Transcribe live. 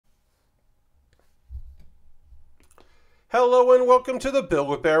Hello and welcome to the Build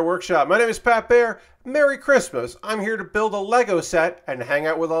with Baer workshop. My name is Pat Baer. Merry Christmas. I'm here to build a Lego set and hang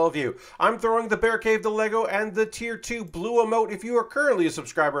out with all of you. I'm throwing the Bear Cave, the Lego, and the Tier 2 blue emote. If you are currently a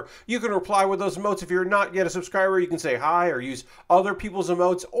subscriber, you can reply with those emotes. If you're not yet a subscriber, you can say hi or use other people's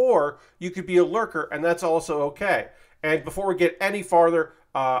emotes, or you could be a lurker, and that's also okay. And before we get any farther,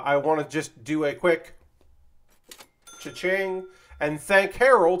 I want to just do a quick cha-ching and thank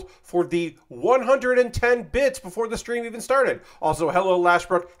Harold for the 110 bits before the stream even started. Also, hello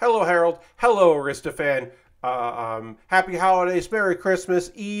Lashbrook, hello Harold, hello Aristofan. Happy holidays, Merry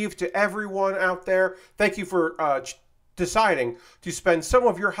Christmas Eve to everyone out there. Thank you for deciding to spend some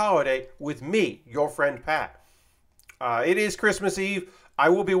of your holiday with me, your friend Pat. It is Christmas Eve. I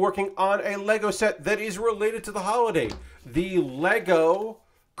will be working on a Lego set that is related to the holiday. The Lego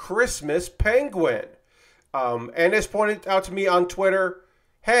Christmas Penguin. And as pointed out to me on Twitter,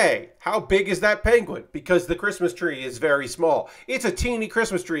 hey, how big is that penguin? Because the Christmas tree is very small. It's a teeny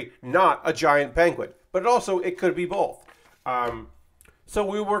Christmas tree, not a giant penguin. But also, it could be both. So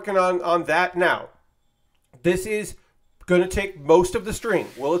we're working on that now. This is going to take most of the stream.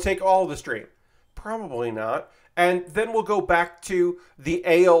 Will it take all of the stream? Probably not. And then we'll go back to the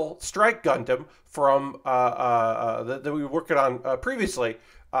Ale Strike Gundam from that we were working on previously.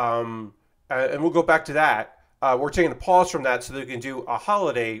 And we'll go back to that. We're taking a pause from that so that we can do a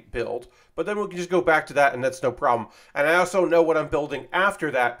holiday build. But then we can just go back to that, and that's no problem. And I also know what I'm building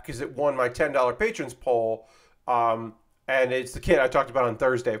after that because it won my $10 patrons poll. And it's the kit I talked about on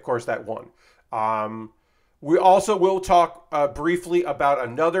Thursday. Of course, that won. We also will talk briefly about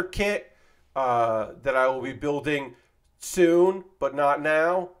another kit that I will be building soon, but not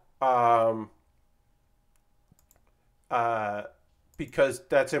now. Because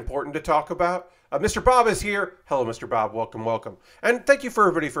that's important to talk about. Mr. Bob is here. Hello, Mr. Bob. Welcome, welcome. And thank you for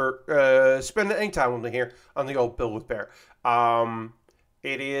everybody for spending any time with me here on the old Build with Bear.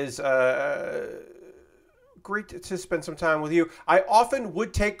 It is great to spend some time with you. I often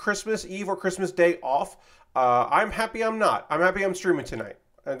would take Christmas Eve or Christmas Day off. I'm happy I'm not. I'm happy I'm streaming tonight.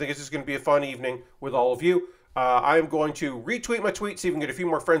 I think it's just going to be a fun evening with all of you. I'm going to retweet my tweet, see if we can get a few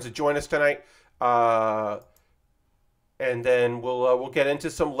more friends to join us tonight. And then we'll get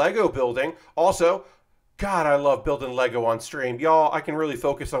into some Lego building. Also, God, I love building Lego on stream. Y'all, I can really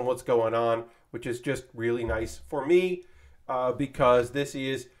focus on what's going on, which is just really nice for me because this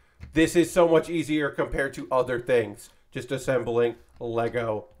is so much easier compared to other things. Just assembling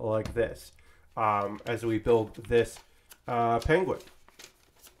Lego like this as we build this penguin.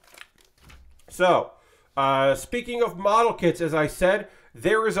 So, speaking of model kits, as I said,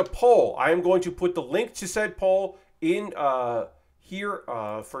 there is a poll. I am going to put the link to said poll in here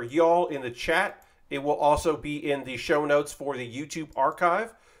for y'all in the chat. It will also be in the show notes for the YouTube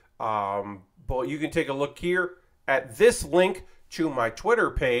archive. But you can take a look here at this link to my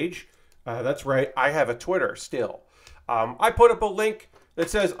Twitter page. That's right, I have a Twitter still. I put up a link that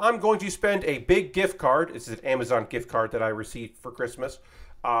says I'm going to spend a big gift card. It's an Amazon gift card that I received for Christmas.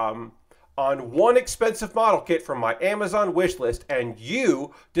 On one expensive model kit from my Amazon wish list, and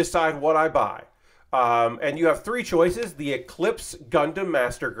you decide what I buy. And you have three choices: the Eclipse Gundam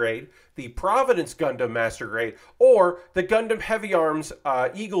Master Grade, the Providence Gundam Master Grade, or the Gundam Heavy Arms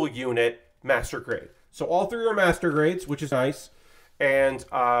Eagle Unit Master Grade. So all three are Master Grades, which is nice. And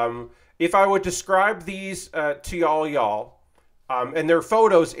if I would describe these to y'all, and there are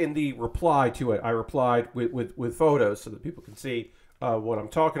photos in the reply to it. I replied with photos so that people can see what I'm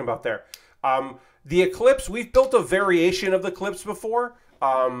talking about there. The Eclipse, we've built a variation of the Eclipse before.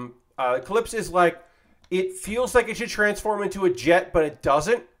 Eclipse is like, it feels like it should transform into a jet, but it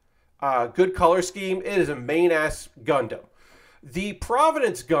doesn't. Good color scheme. It is a main-ass Gundam. The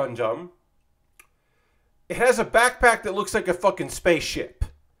Providence Gundam, it has a backpack that looks like a fucking spaceship.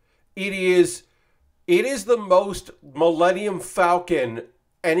 It is the most Millennium Falcon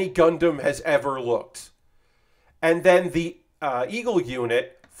any Gundam has ever looked. And then the Eagle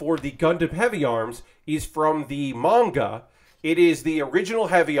unit for the Gundam Heavy Arms is from the manga. It is the original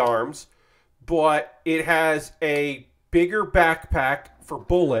Heavy Arms, but it has a bigger backpack for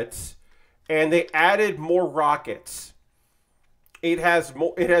bullets, and they added more rockets. It has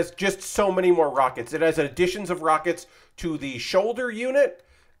just so many more rockets. It has additions of rockets to the shoulder unit,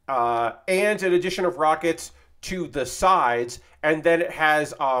 and an addition of rockets to the sides, and then it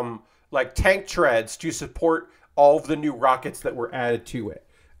has like tank treads to support all of the new rockets that were added to it.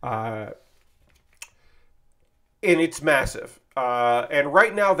 And it's massive. And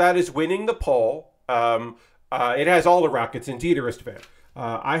right now that is winning the poll. It has all the rockets, indeed, Aristofan.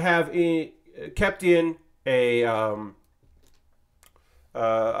 I have kept in a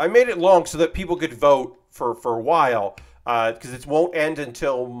I made it long so that people could vote for a while. because it won't end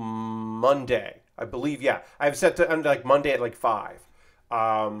until Monday, I believe. Yeah, I've set to end like Monday at like 5.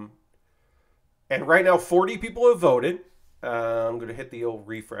 And right now, 40 people have voted. I'm going to hit the old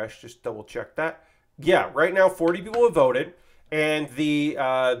refresh, just double check that. Yeah, right now, 40 people have voted. And the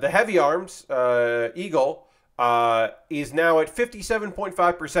Heavy Arms Eagle is now at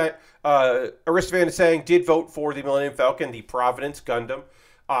 57.5%. Aristovan is saying did vote for the Millennium Falcon, the Providence Gundam.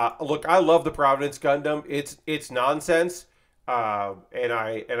 Look, I love the Providence Gundam. It's nonsense,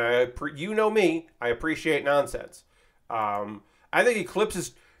 you know me, I appreciate nonsense. I think Eclipse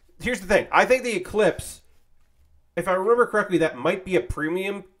is. Here's the thing. I think the Eclipse, if I remember correctly, that might be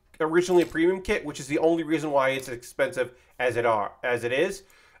originally a premium kit, which is the only reason why it's expensive as it is.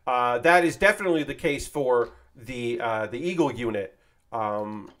 That is definitely the case for the Eagle unit,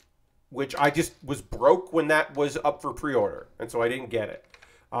 which I just was broke when that was up for pre-order, and so I didn't get it.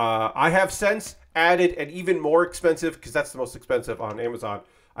 I have since added an even more expensive, because that's the most expensive on Amazon.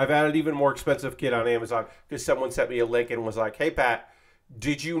 I've added even more expensive kit on Amazon because someone sent me a link and was like, "Hey Pat,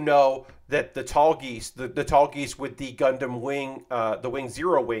 did you know that the tall geese, the tall geese with the Gundam wing, the Wing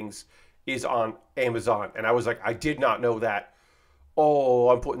Zero wings, is on Amazon?" And I was like, "I did not know that." Oh,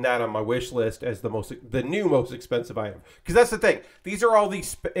 I'm putting that on my wish list as the new most expensive item. Because that's the thing. These are all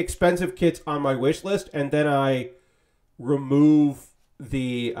these expensive kits on my wish list, and then I remove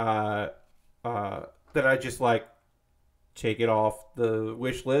the then I just like take it off the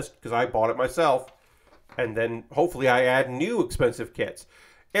wish list because I bought it myself. And then hopefully I add new expensive kits.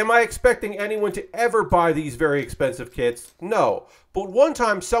 Am I expecting anyone to ever buy these very expensive kits? No. But one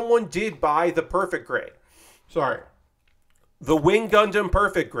time someone did buy the Perfect Grade. Sorry. The Wing Gundam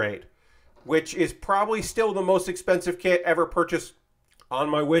Perfect Grade, which is probably still the most expensive kit ever purchased on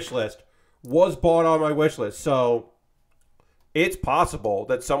my wish list, was bought on my wish list. So it's possible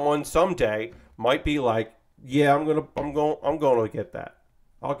that someone someday might be like, "Yeah, I'm going to get that.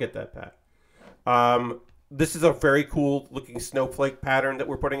 I'll get that, Pat." This is a very cool looking snowflake pattern that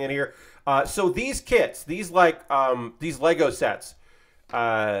we're putting in here. So these kits, these Lego sets,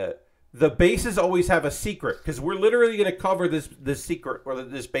 the bases always have a secret because we're literally going to cover this secret or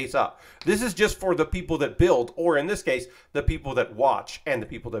this base up. This is just for the people that build, or in this case, the people that watch and the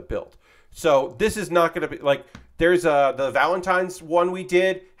people that build. So this is not going to be like there's the Valentine's one we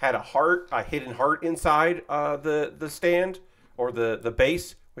did had a hidden heart inside the stand or the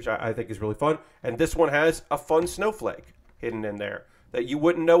base, which I think is really fun. And this one has a fun snowflake hidden in there that you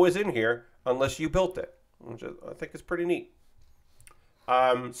wouldn't know is in here unless you built it, which I think is pretty neat.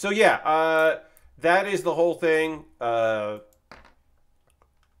 So yeah, that is the whole thing. I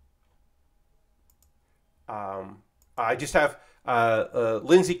just have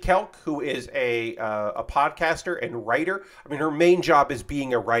Lindsay Kelk, who is a podcaster and writer. I mean, her main job is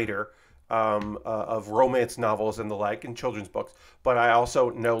being a writer of romance novels and the like, and children's books. But I also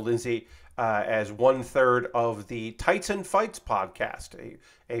know Lindsay as 1/3 of the Tights and Fights podcast,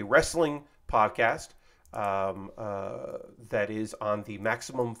 a wrestling podcast that is on the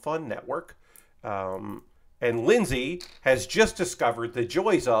Maximum Fun Network. And Lindsay has just discovered the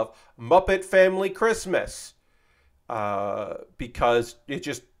joys of Muppet Family Christmas because it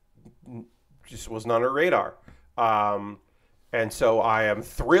just wasn't on her radar. And so I am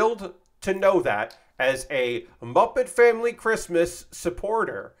thrilled to know that as a Muppet Family Christmas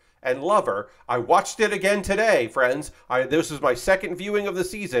supporter and lover. I watched it again today, friends. This was my second viewing of the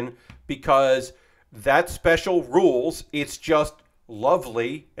season because that special rules. It's just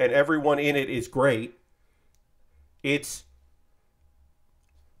lovely, and everyone in it is great. It's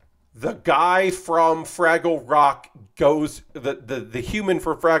the guy from Fraggle Rock goes, the human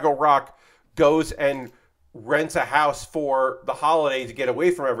from Fraggle Rock goes and rents a house for the holiday to get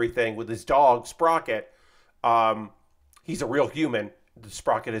away from everything with his dog, Sprocket. He's a real human.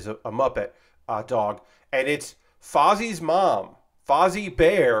 Sprocket is a Muppet dog. And it's Fozzie's mom, Fozzie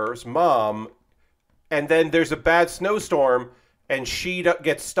Bear's mom. And then there's a bad snowstorm, and she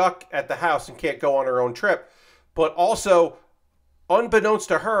gets stuck at the house and can't go on her own trip. But also, unbeknownst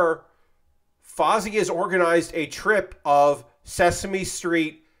to her, Fozzie has organized a trip of Sesame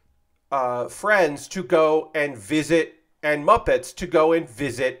Street friends to go and visit, and Muppets to go and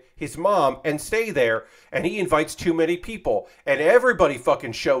visit his mom and stay there. And he invites too many people, and everybody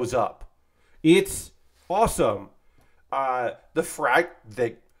fucking shows up. It's awesome.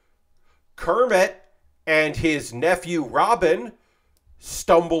 Kermit and his nephew Robin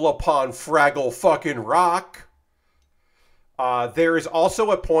stumble upon Fraggle fucking Rock. There is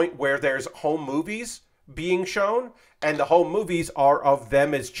also a point where there's home movies being shown, and the home movies are of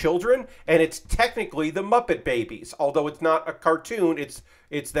them as children, and it's technically the Muppet Babies, although it's not a cartoon.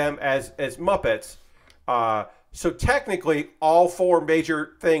 It's them as Muppets. So technically, all four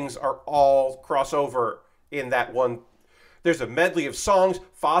major things are all crossover in that one. There's a medley of songs.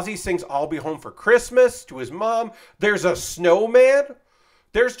 Fozzie sings "I'll Be Home for Christmas" to his mom. There's a snowman.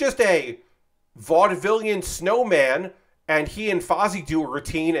 There's just a vaudevillian snowman, and he and Fozzie do a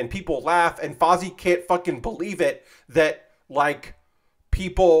routine, and people laugh, and Fozzie can't fucking believe it that, like,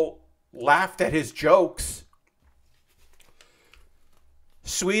 people laughed at his jokes.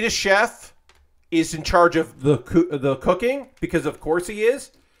 Swedish Chef is in charge of the cooking, because of course he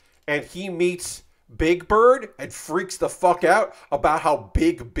is, and he meets Big Bird and freaks the fuck out about how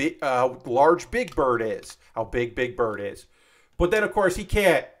large Big Bird is, how big Big Bird is. But then, of course, he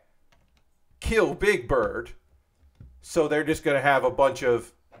can't kill Big Bird, so they're just going to have a bunch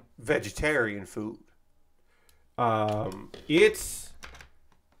of vegetarian food. It's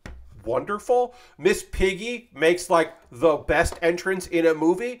wonderful. Miss Piggy makes, like, the best entrance in a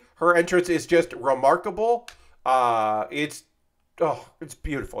movie. Her entrance is just remarkable. It's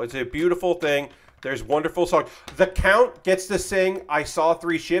beautiful. It's a beautiful thing. There's wonderful songs. The Count gets to sing "I Saw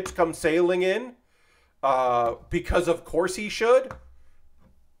Three Ships Come Sailing In," because of course he should.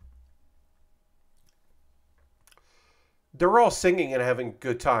 They're all singing and having a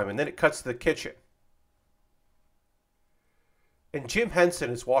good time, and then it cuts to the kitchen. And Jim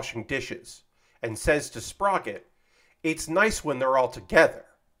Henson is washing dishes and says to Sprocket, "It's nice when they're all together."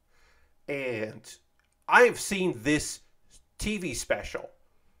 And I've seen this TV special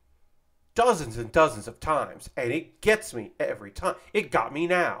dozens and dozens of times, and it gets me every time. It got me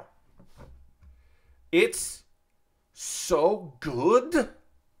now. It's so good.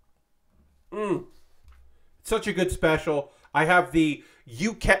 Such a good special. I have the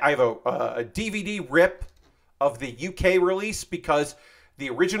UK. I have a DVD rip of the UK release, because the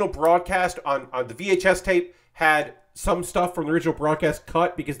original broadcast on the VHS tape had some stuff from the original broadcast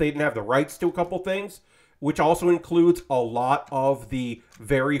cut because they didn't have the rights to a couple things, which also includes a lot of the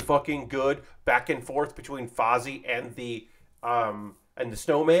very fucking good back and forth between Fozzie and the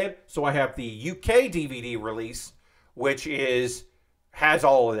snowman. So I have the UK DVD release, which has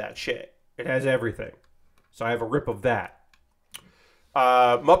all of that shit. It has everything. So I have a rip of that.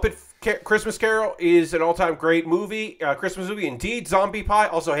 Muppet Christmas Carol is an all-time great movie, Christmas movie indeed. Zombie Pie.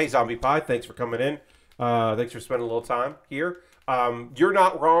 Also, hey, Zombie Pie, thanks for coming in. Thanks for spending a little time here. You're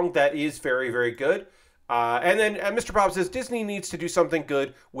not wrong. That is very, very good. And then Mr. Bob says, Disney needs to do something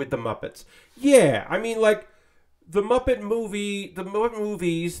good with the Muppets. Yeah, I mean, like, the Muppet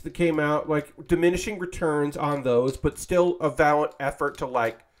movies that came out, like, diminishing returns on those, but still a valiant effort to,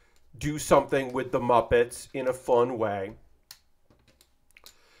 like, do something with the Muppets in a fun way.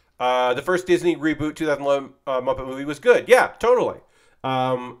 The first Disney reboot 2011 Muppet movie was good. Yeah, totally.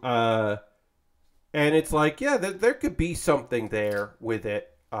 And it's like, yeah, there could be something there with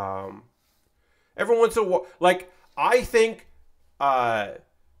it. Every once in a while, like, I think the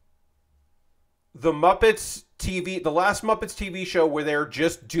Muppets TV, the last Muppets TV show where they're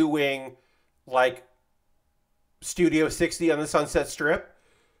just doing, like, Studio 60 on the Sunset Strip,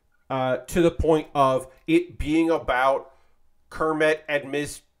 to the point of it being about Kermit and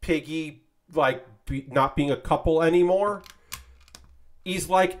Miss Piggy, like, not being a couple anymore, is,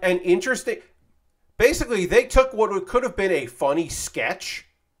 like, an interesting... Basically, they took what could have been a funny sketch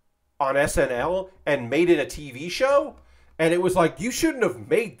on SNL and made it a TV show, and it was like, you shouldn't have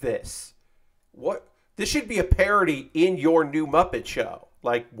made this. What? This should be a parody in your new Muppet show.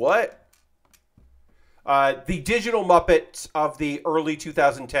 Like, what? The digital Muppets of the early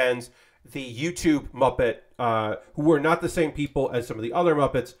 2010s, the YouTube Muppet, who were not the same people as some of the other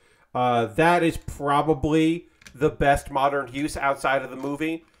Muppets, that is probably the best modern use outside of the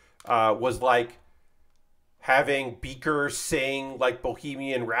movie, was like having Beaker sing like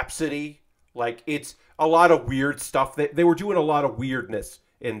Bohemian Rhapsody. Like, it's a lot of weird stuff. They were doing a lot of weirdness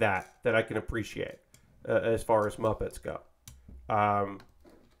in that I can appreciate as far as Muppets go.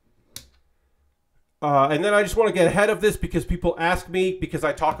 And then I just want to get ahead of this because people ask me, because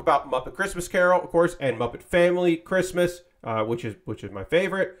I talk about Muppet Christmas Carol, of course, and Muppet Family Christmas, which is my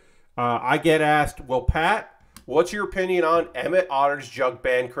favorite. I get asked, well, Pat, what's your opinion on Emmett Otter's Jug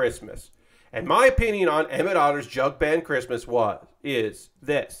Band Christmas? And my opinion on Emmett Otter's Jug Band Christmas is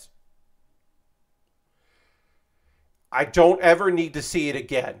this. I don't ever need to see it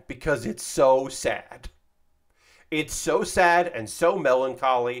again because it's so sad. It's so sad and so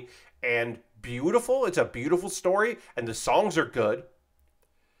melancholy and beautiful. It's a beautiful story and the songs are good.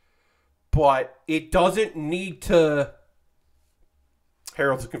 But it doesn't need to...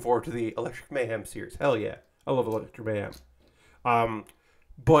 Harold's looking forward to the Electric Mayhem series. Hell yeah. I love Electric Mayhem.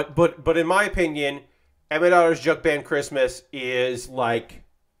 But in my opinion, Emmett Otter's Jug Band Christmas is like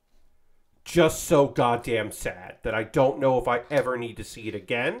just so goddamn sad that I don't know if I ever need to see it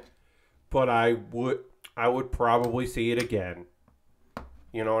again, but I would probably see it again.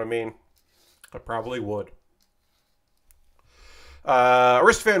 You know what I mean? I probably would.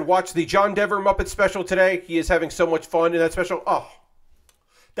 Aristofan watched the John Denver Muppet special today. He is having so much fun in that special. Oh,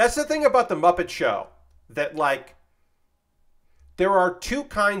 that's the thing about the Muppet Show, that like there are two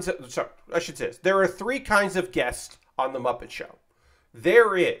kinds of, sorry, I should say this. There are three kinds of guests on the Muppet Show.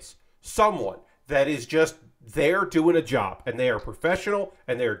 There is someone that is just there doing a job, and they are professional,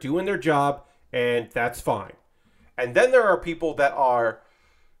 and they are doing their job, and that's fine. And then there are people that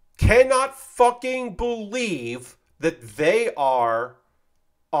cannot fucking believe that they are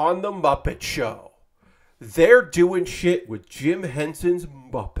on the Muppet Show. They're doing shit with Jim Henson's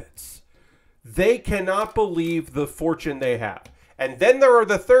Muppets. They cannot believe the fortune they have. And then there are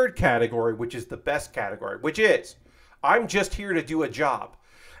the third category, which is the best category, which is, I'm just here to do a job.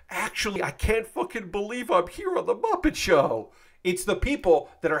 Actually, I can't fucking believe I'm here on the Muppet Show. It's the people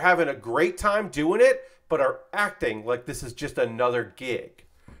that are having a great time doing it, but are acting like this is just another gig.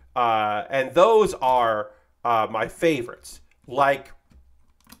 And those are my favorites. Like,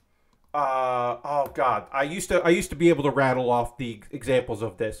 oh God, I used to be able to rattle off the examples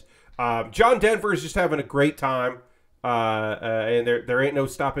of this. John Denver is just having a great time. And there ain't no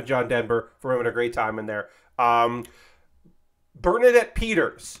stopping John Denver from having a great time in there. Bernadette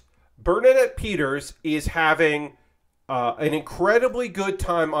Peters. Bernadette Peters is having an incredibly good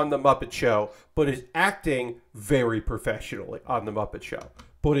time on the Muppet Show, but is acting very professionally on the Muppet Show,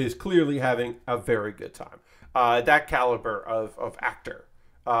 but is clearly having a very good time. That caliber of actor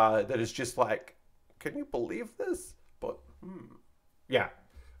that is just like, can you believe this? But yeah,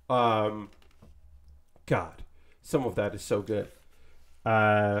 God. Some of that is so good. Do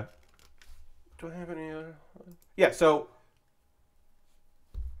I have any other? Yeah, so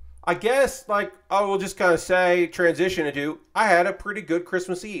I guess, like, I will just kind of say, transition into, I had a pretty good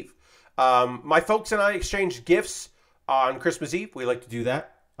Christmas Eve. My folks and I exchanged gifts on Christmas Eve. We like to do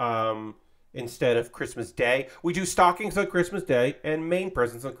that instead of Christmas Day. We do stockings on Christmas Day and main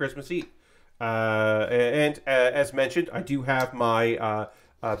presents on Christmas Eve. As mentioned, I do have my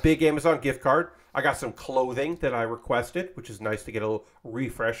big Amazon gift card. I got some clothing that I requested, which is nice to get a little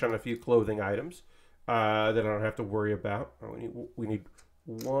refresh on a few clothing items that I don't have to worry about. We need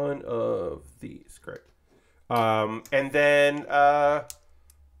one of these. Great. And then,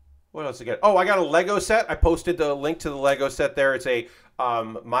 what else again? Oh, I got a Lego set. I posted the link to the Lego set there. It's a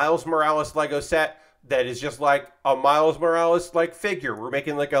Miles Morales Lego set that is just like a Miles Morales like figure. We're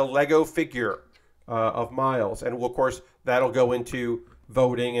making like a Lego figure of Miles. And of course, that'll go into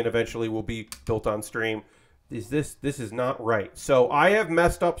voting and eventually will be built on stream. This is not right. So I have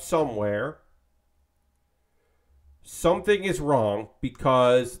messed up somewhere. Something is wrong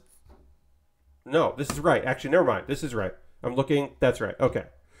because no, this is right. Actually, never mind. This is right. I'm looking. That's right. Okay.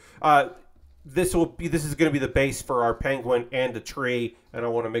 This is going to be the base for our penguin and the tree, and I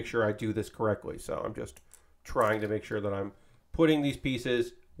want to make sure I do this correctly. So I'm just trying to make sure that I'm putting these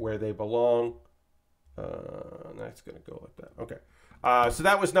pieces where they belong. That's going to go like that. Okay. So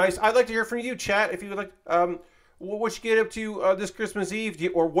that was nice. I'd like to hear from you, chat, if you would like. What you get up to this Christmas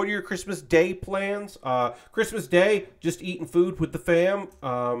Eve, or what are your Christmas Day plans? Christmas Day, just eating food with the fam.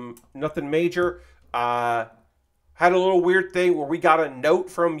 Nothing major. Had a little weird thing where we got a note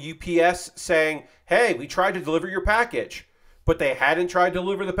from UPS saying, "Hey, we tried to deliver your package," but they hadn't tried to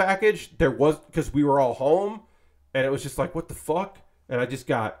deliver the package. There was, because we were all home, and it was just like, what the fuck? And I just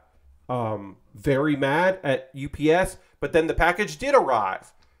got very mad at UPS. But then the package did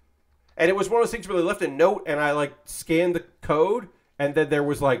arrive. And it was one of those things where they left a note and I like scanned the code and then there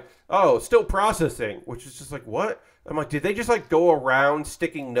was like, oh, still processing, which is just like, what? I'm like, did they just like go around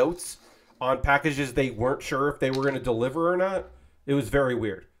sticking notes on packages they weren't sure if they were going to deliver or not? It was very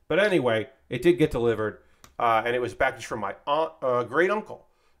weird. But anyway, it did get delivered. And it was a package from my great uncle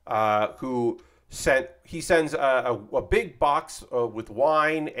who sends a big box with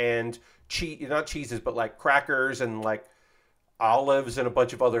wine and cheese, not cheeses, but like crackers and like olives and a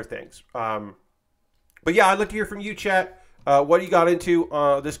bunch of other things. But yeah, I'd like to hear from you, chat. What you got into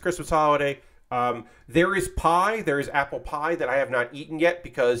this Christmas holiday? There is pie. There is apple pie that I have not eaten yet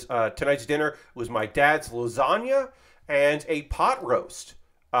because tonight's dinner was my dad's lasagna and a pot roast.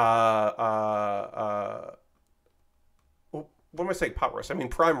 What am I saying? Pot roast. I mean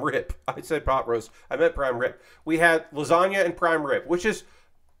prime rib. I said pot roast. I meant prime rib. We had lasagna and prime rib, which is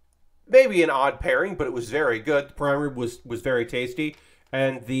maybe an odd pairing, but it was very good. The prime rib was very tasty,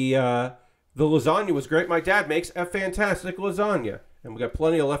 and the lasagna was great. My dad makes a fantastic lasagna, and we got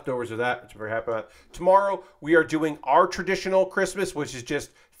plenty of leftovers of that, which I'm very happy about. Tomorrow we are doing our traditional Christmas, which is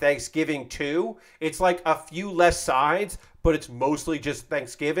just Thanksgiving too. It's like a few less sides, but it's mostly just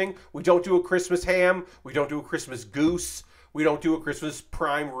Thanksgiving. We don't do a Christmas ham. We don't do a Christmas goose. We don't do a Christmas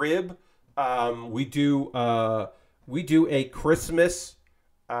prime rib. We do a Christmas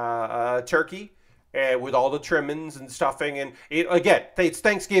turkey, and with all the trimmings and stuffing, and again, it's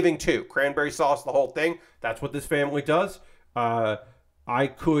Thanksgiving too. Cranberry sauce, the whole thing. That's what this family does. I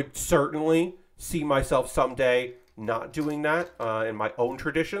could certainly see myself someday not doing that in my own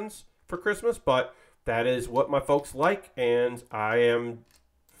traditions for Christmas, but that is what my folks like, and I am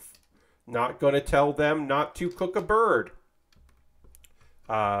not going to tell them not to cook a bird.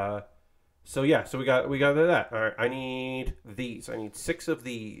 So yeah, so we got that. All right, I need these. I need 6 of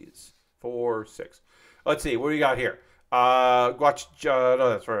these. 4, 6. Let's see, what do we got here? No,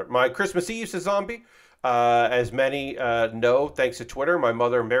 that's right. My Christmas Eve, says Zombie. As many know, thanks to Twitter, my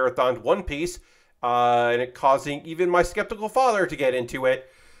mother marathoned One Piece, and it causing even my skeptical father to get into it.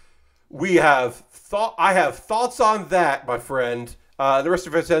 I have thoughts on that, my friend. The rest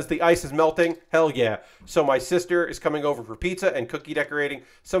of it says the ice is melting. Hell yeah. So my sister is coming over for pizza and cookie decorating.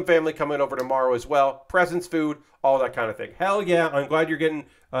 Some family coming over tomorrow as well. Presents, food, all that kind of thing. Hell yeah. I'm glad you're getting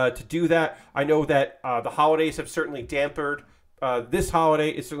to do that. I know that the holidays have certainly dampened. This holiday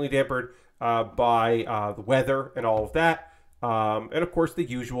is certainly dampened by the weather and all of that. And of course the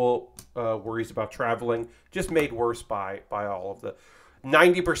usual worries about traveling, just made worse by all of the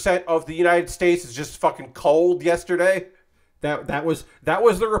 90% of the United States is just fucking cold yesterday. That was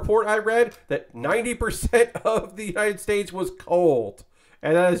the report I read, that 90% of the United States was cold.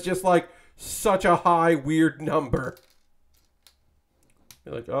 And that is just like such a high, weird number.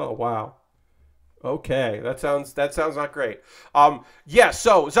 You're like, oh wow. Okay, that sounds not great. Yeah,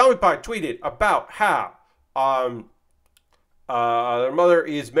 so Zombie tweeted about how their mother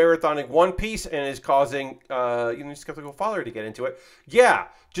is marathoning One Piece and is causing skeptical father to get into it. Yeah,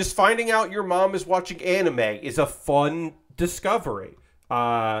 just finding out your mom is watching anime is a fun discovery.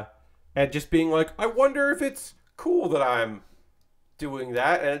 And just being like, I wonder if it's cool that I'm doing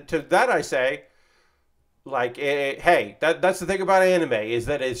that. And to that I say, like, hey, that's the thing about anime, is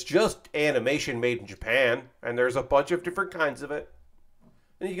that it's just animation made in Japan, and there's a bunch of different kinds of it.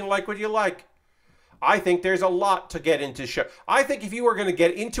 And you can like what you like. I think there's a lot to get into. I think if you were going to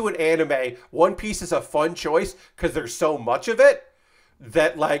get into an anime, One Piece is a fun choice because there's so much of it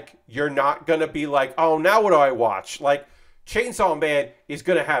that, like, you're not going to be like, oh, now what do I watch? Like, Chainsaw Man is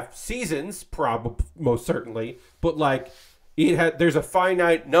going to have seasons, probably, most certainly, but, like, there's a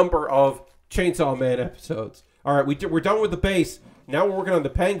finite number of Chainsaw Man episodes. All right, we're done with the base. Now we're working on the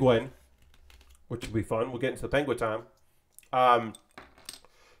Penguin, which will be fun. We'll get into the Penguin time.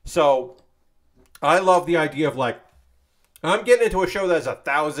 So I love the idea of, like, I'm getting into a show that has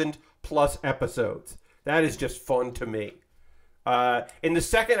 1,000+ episodes. That is just fun to me. In the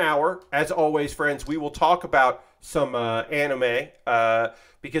second hour, as always, friends, we will talk about some anime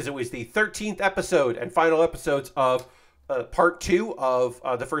because it was the 13th episode and final episodes of part 2 of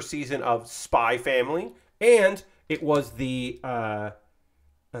the first season of Spy Family, and it was the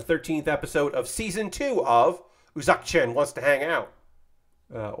 13th episode of season 2 of Uzaki-Chan Wants to Hang Out.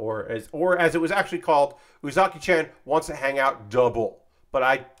 Or as it was actually called, Uzaki-Chan Wants to Hang Out Double. But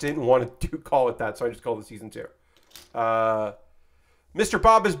I didn't want to call it that, so I just called it Season 2. Mr.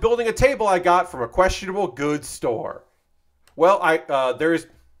 Bob is building a table I got from a questionable goods store. Well, I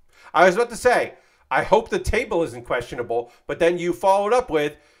was about to say, I hope the table isn't questionable, but then you followed up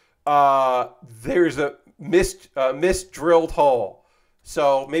with, there's a drilled hole.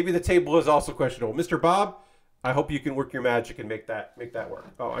 So maybe the table is also questionable. Mr. Bob, I hope you can work your magic and make that work.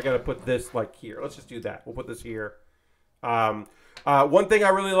 Oh, I got to put this like here. Let's just do that. We'll put this here. One thing I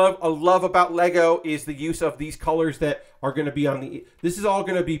really love about Lego is the use of these colors that are going to be on the... This is all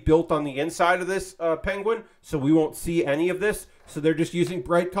going to be built on the inside of this penguin, so we won't see any of this. So they're just using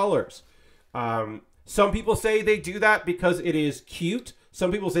bright colors. Some people say they do that because it is cute.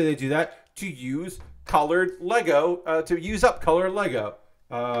 Some people say they do that to use colored Lego, to use up colored Lego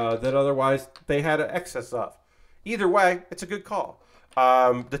that otherwise they had an excess of. Either way, it's a good call.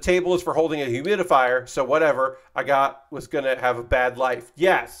 The table is for holding a humidifier, so whatever I got was going to have a bad life.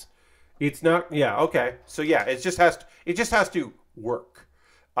 Yes. It's not... Yeah, okay. So yeah, it just has to work.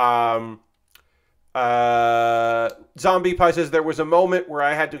 Zombie Pie says, there was a moment where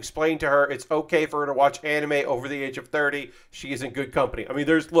I had to explain to her it's okay for her to watch anime over the age of 30. She is in good company. I mean,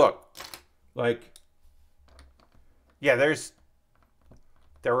 look, like, yeah,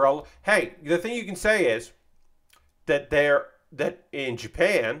 hey, the thing you can say is that in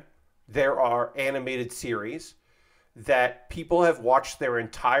Japan, there are animated series that people have watched their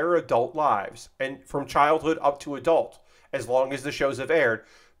entire adult lives, and from childhood up to adult, as long as the shows have aired,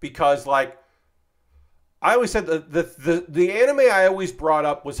 because like I always said the anime I always brought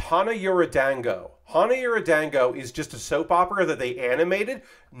up was Hana Yoridango. Hana Yoridango is just a soap opera that they animated.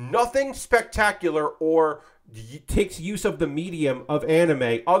 Nothing spectacular or takes use of the medium of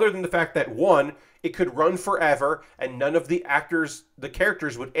anime other than the fact that, one, it could run forever and none of the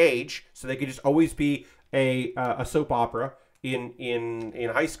characters would age, so they could just always be a soap opera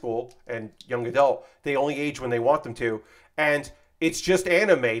in high school and young adult. They only age when they want them to. And it's just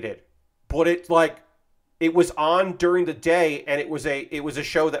animated. But it was on during the day, and it was a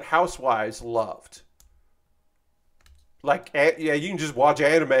show that housewives loved. Like, yeah, you can just watch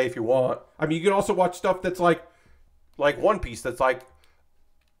anime if you want. I mean, you can also watch stuff that's like One Piece, that's like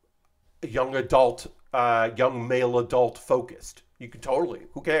young male adult focused. You can totally,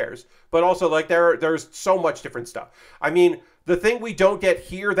 who cares? But also, like, there's so much different stuff. I mean, the thing we don't get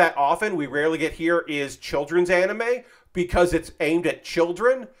here that often, we rarely get here, is children's anime, because it's aimed at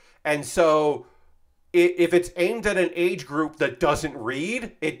children, and so if it's aimed at an age group that doesn't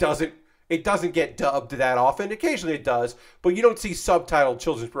read, it doesn't get dubbed that often. Occasionally it does, but you don't see subtitled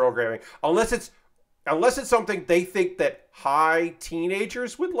children's programming unless it's something they think that high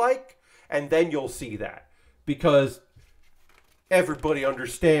teenagers would like, and then you'll see that, because everybody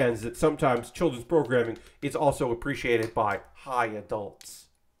understands that sometimes children's programming is also appreciated by high adults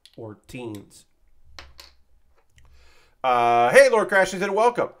or teens. Hey, Lord Crashington, and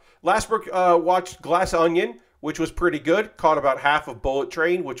welcome. Last week, watched Glass Onion, which was pretty good. Caught about half of Bullet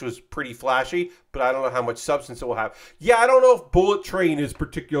Train, which was pretty flashy, but I don't know how much substance it will have. Yeah, I don't know if Bullet Train is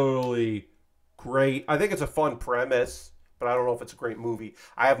particularly great. I think it's a fun premise, but I don't know if it's a great movie.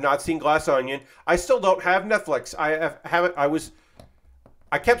 I have not seen Glass Onion. I still don't have Netflix. I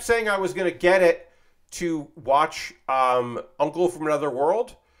kept saying I was going to get it to watch Uncle from Another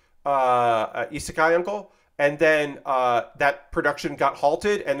World, Isekai Uncle. And then that production got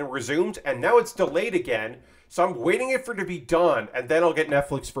halted and then resumed, and now it's delayed again. So I'm waiting for it to be done, and then I'll get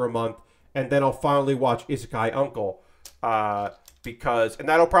Netflix for a month, and then I'll finally watch Isekai Uncle, and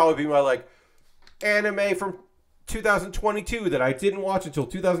that'll probably be my anime from 2022 that I didn't watch until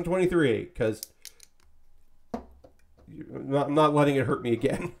 2023, because I'm not letting it hurt me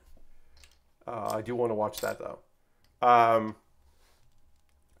again. I do want to watch that though.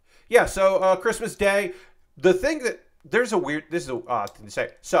 Yeah. So Christmas Day. The thing that this is a odd thing to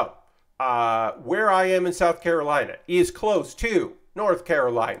say. So, where I am in South Carolina is close to North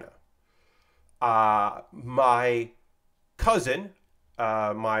Carolina. My cousin,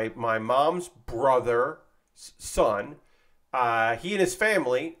 my mom's brother's son, he and his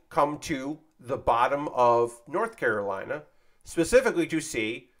family come to the bottom of North Carolina, specifically to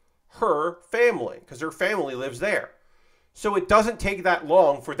see her family, because her family lives there. So it doesn't take that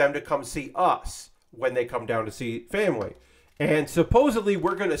long for them to come see us when they come down to see family. And supposedly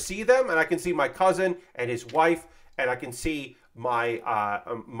we're going to see them, and I can see my cousin and his wife, and I can see my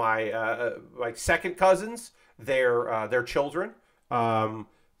second cousins, their children,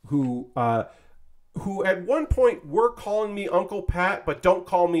 who at one point were calling me Uncle Pat, but don't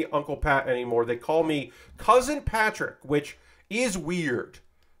call me Uncle Pat anymore. They call me Cousin Patrick, which is weird.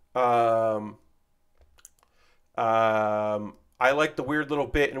 I like the weird little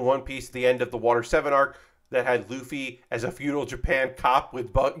bit in One Piece at the end of the Water 7 arc that had Luffy as a feudal Japan cop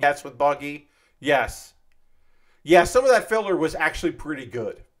with Buggy. Yes. Yeah, some of that filler was actually pretty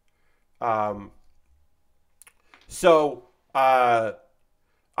good. Not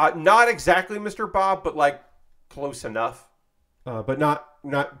exactly Mr. Bob, but close enough. But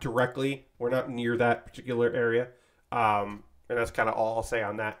not directly. We're not near that particular area. And that's kind of all I'll say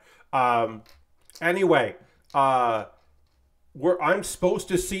on that. Anyway, I'm supposed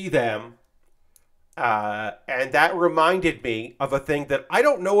to see them, and that reminded me of a thing that I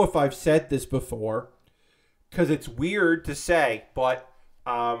don't know if I've said this before, because it's weird to say, but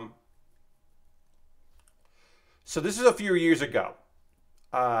so this is a few years ago.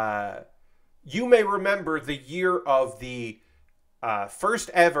 You may remember the year of the first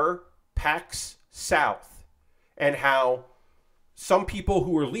ever PAX South, and how some people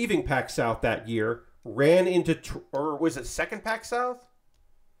who were leaving PAX South that year ran into, or was it second PAX South?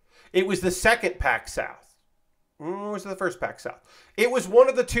 It was the second PAX South. Or was it the first PAX South? It was one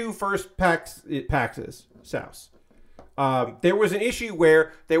of the two first PAXs Souths. There was an issue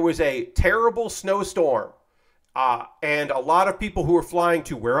where there was a terrible snowstorm, and a lot of people who were flying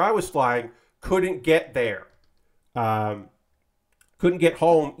to where I was flying couldn't get there. Couldn't get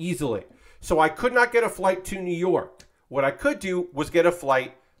home easily. So I could not get a flight to New York. What I could do was get a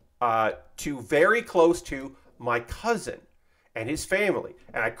flight to very close to my cousin and his family.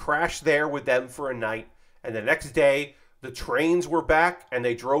 And I crashed there with them for a night. And the next day, the trains were back, and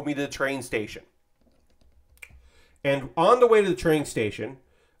they drove me to the train station. And on the way to the train station,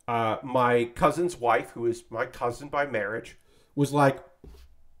 my cousin's wife, who is my cousin by marriage, was like,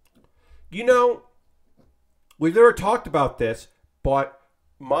 you know, we've never talked about this, but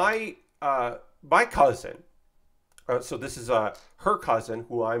my cousin, so this is her cousin,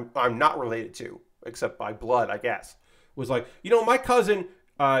 who I'm not related to, except by blood, I guess, was like, you know, my cousin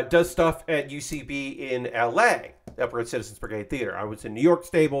does stuff at UCB in L.A., Upper Citizens Brigade Theater. I was in New York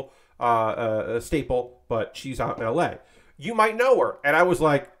Staple, but she's out in L.A. You might know her. And I was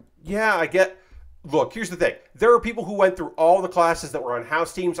like, yeah, I get... Look, here's the thing. There are people who went through all the classes that were on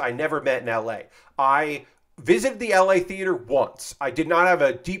house teams I never met in L.A. I visited the L.A. theater once. I did not have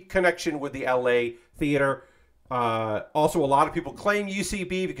a deep connection with the L.A. theater. Also, a lot of people claim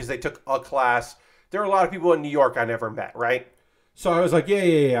UCB because they took a class. There are a lot of people in New York I never met, right? So I was like,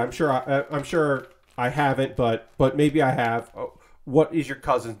 yeah. I'm sure I haven't, but maybe I have. Oh, what is your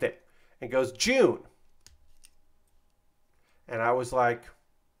cousin's name? And he goes, June. And I was like,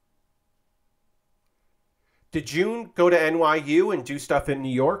 did June go to NYU and do stuff in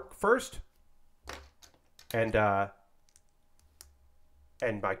New York first? And my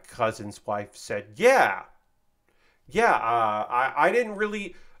cousin's wife said, yeah. I didn't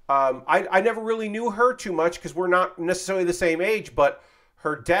really, I never really knew her too much because we're not necessarily the same age, but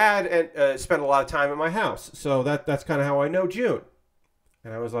her dad spent a lot of time at my house. So that's kind of how I know June.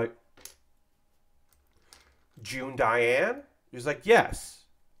 And I was like, June Diane? He was like, yes.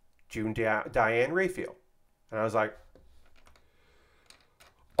 June Diane Rayfield. And I was like,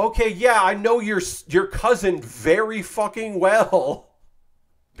 okay, yeah, I know your cousin very fucking well.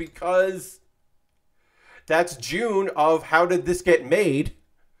 Because that's June of How Did This Get Made,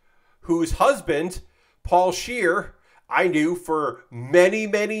 whose husband, Paul Scheer, I knew for many,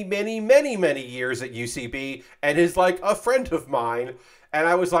 many, many, many, many years at UCB and is like a friend of mine. And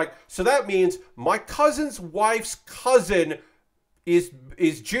I was like, so that means my cousin's wife's cousin is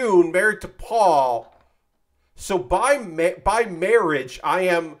June, married to Paul. So by marriage, I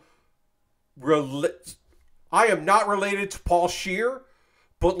am not related to Paul Scheer,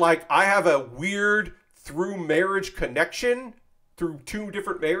 but like I have a weird through marriage connection through two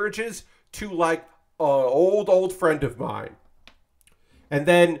different marriages to like an old friend of mine. And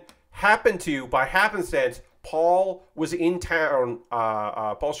then by happenstance, Paul was in town.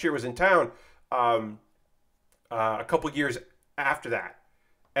 Paul Scheer was in town a couple years after that.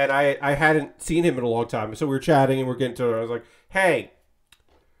 And I hadn't seen him in a long time. So we were chatting and we're getting to it. I was like, hey,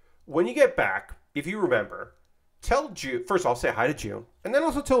 when you get back, if you remember, tell June, first I'll say hi to June. And then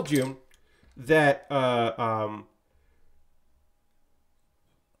also tell June that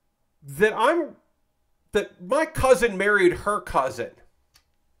that my cousin married her cousin.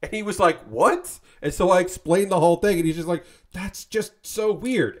 And he was like, what? And so I explained the whole thing. And he's just like, that's just so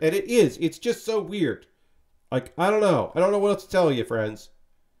weird. And it is. It's just so weird. Like, I don't know. I don't know what else to tell you, friends.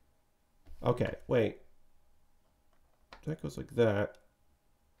 Okay, wait. That goes like that.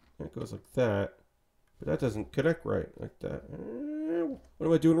 That goes like that. But that doesn't connect right like that. What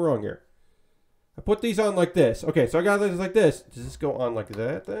am I doing wrong here? I put these on like this. Okay, so I got this like this. Does this go on like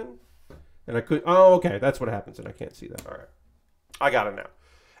that then? And I could... Oh, okay. That's what happens and I can't see that. All right. I got it now.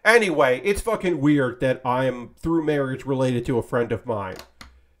 Anyway, it's fucking weird that I am, through marriage, related to a friend of mine.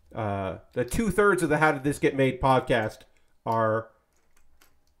 The 2/3 of the How Did This Get Made podcast are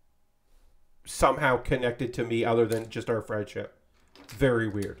somehow connected to me other than just our friendship. Very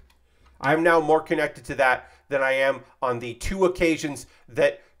weird. I'm now more connected to that than I am on the 2 occasions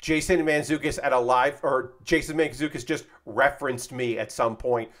that Jason Mantzoukas at a live, or Jason Mantzoukas just referenced me at some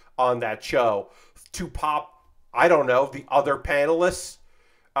point on that show to pop, I don't know, the other panelists.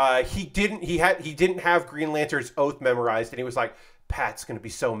 He didn't have Green Lantern's oath memorized, and he was like, Pat's going to be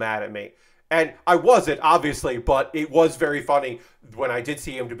so mad at me. And I wasn't, obviously, but it was very funny when I did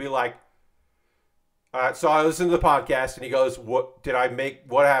see him to be like, so I listened to the podcast, and he goes, what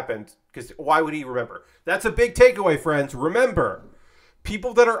happened? Because why would he remember? That's a big takeaway, friends. Remember,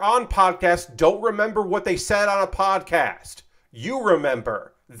 people that are on podcasts don't remember what they said on a podcast. You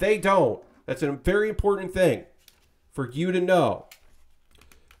remember. They don't. That's a very important thing for you to know.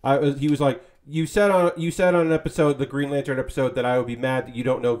 He was like, you said on an episode, the Green Lantern episode, that I would be mad that you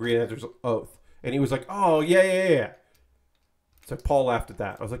don't know Green Lantern's oath. And he was like, oh, yeah. So Paul laughed at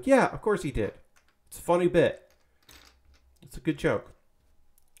that. I was like, yeah, of course he did. It's a funny bit. It's a good joke.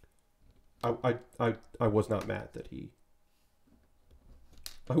 I was not mad that he...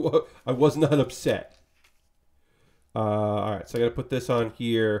 I was not upset. All right, so I got to put this on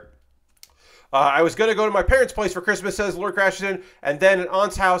here. I was going to go to my parents' place for Christmas, says Lord Crashes In, and then an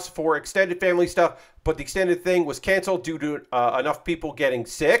aunt's house for extended family stuff, but the extended thing was canceled due to enough people getting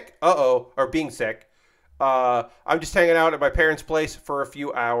sick. Or being sick. I'm just hanging out at my parents' place for a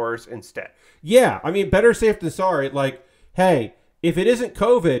few hours instead. Yeah, I mean, better safe than sorry. Like, hey, if it isn't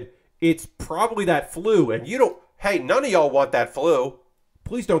COVID, it's probably that flu, and you don't. Hey, none of y'all want that flu.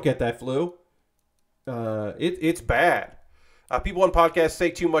 Please don't get that flu. It's bad. People on podcasts say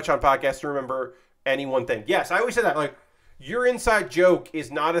too much on podcasts to remember any one thing. Yes, I always say that. Like, your inside joke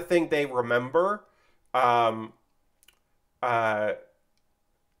is not a thing they remember.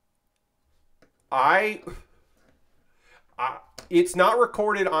 It's not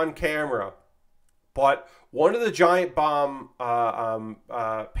recorded on camera, but one of the Giant Bomb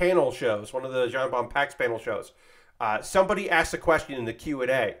panel shows, one of the Giant Bomb PAX panel shows, somebody asked a question in the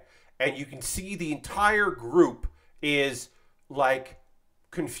Q&A, and you can see the entire group is like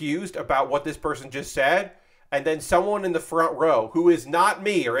confused about what this person just said, and then someone in the front row, who is not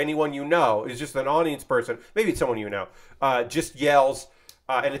me or anyone you know, is just an audience person, maybe it's someone you know, just yells,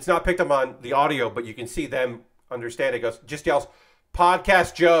 and it's not picked up on the audio, but you can see them understand it, goes, just yells,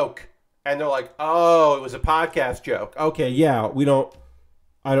 podcast joke. And they're like, oh, it was a podcast joke. Okay, yeah,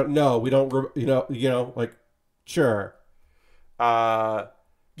 I don't know. We don't, like, sure.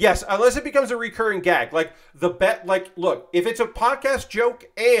 Yes, unless it becomes a recurring gag. Like, look, if it's a podcast joke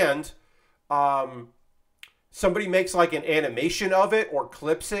and somebody makes, like, an animation of it or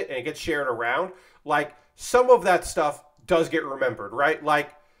clips it and it gets shared around, like, some of that stuff does get remembered, right?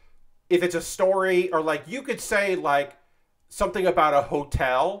 Like, if it's a story, or, like, you could say, like, something about a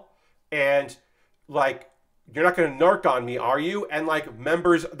hotel, and, like, you're not going to narc on me, are you? And, like,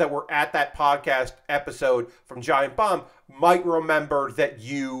 members that were at that podcast episode from Giant Bomb might remember that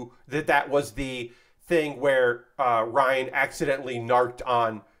that was the thing where Ryan accidentally narked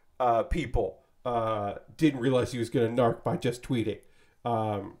on people. Didn't realize he was going to narc by just tweeting.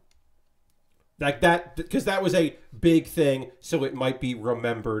 Like that, because that was a big thing, so it might be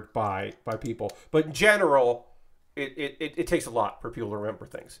remembered by people. But in general, it takes a lot for people to remember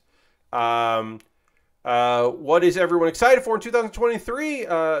things. What is everyone excited for in 2023?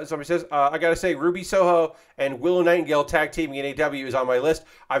 Somebody says, I gotta say, Ruby Soho and Willow Nightingale tag teaming in AW is on my list.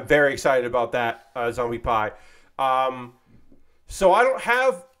 I'm very excited about that, Zombie Pie. So I don't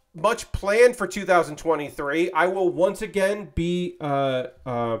have much planned for 2023. I will once again be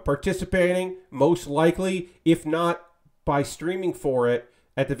participating, most likely, if not by streaming for it.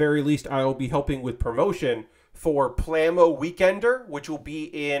 At the very least, I will be helping with promotion for Plamo Weekender, which will be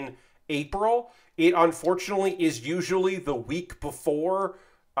in April. It unfortunately is usually the week before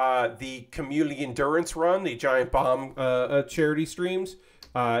the Community Endurance Run, the Giant Bomb charity streams.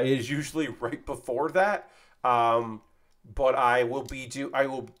 It is usually right before that. But I will be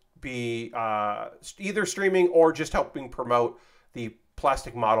either streaming or just helping promote the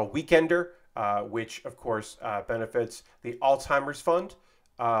Plastic Model Weekender, which of course benefits the Alzheimer's Fund.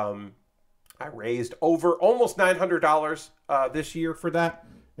 I raised over almost $900 this year for that,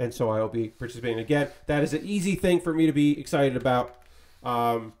 and so I will be participating again. That is an easy thing for me to be excited about.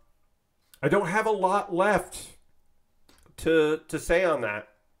 I don't have a lot left to say on that.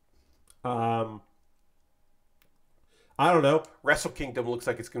 I don't know. Wrestle Kingdom looks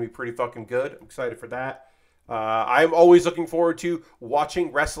like it's going to be pretty fucking good. I'm excited for that. I'm always looking forward to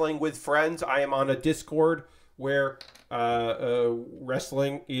watching wrestling with friends. I am on a Discord where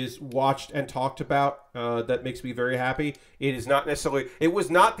wrestling is watched and talked about. That makes me very happy. It is not necessarily, it was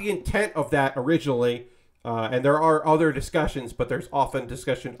not the intent of that originally, and there are other discussions, but there's often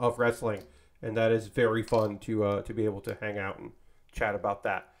discussion of wrestling, and that is very fun to be able to hang out and chat about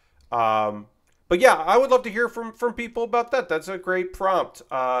that. But yeah, I would love to hear from people about that. That's a great prompt.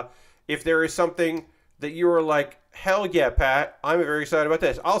 If there is something that you are like, hell yeah, Pat, I'm very excited about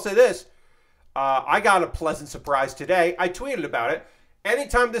this. I'll say this. I got a pleasant surprise today. I tweeted about it.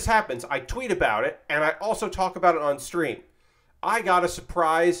 Anytime this happens, I tweet about it, and I also talk about it on stream. I got a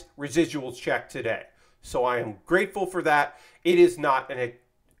surprise residuals check today. So I am grateful for that. It is not an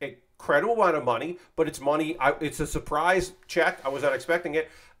incredible amount of money, but it's money. It's a surprise check. I was not expecting it.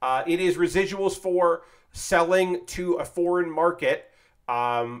 It is residuals for selling to a foreign market.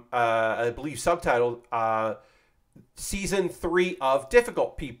 I believe subtitled Season 3 of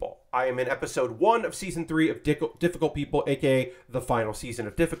Difficult People. I am in episode 1 of Season 3 of Difficult People, aka the final season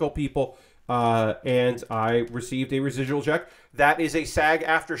of Difficult People. And I received a residual check. That is a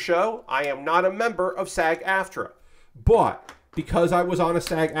SAG-AFTRA show. I am not a member of SAG-AFTRA. But because I was on a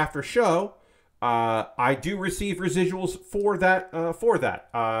SAG-AFTRA show, I do receive residuals for that.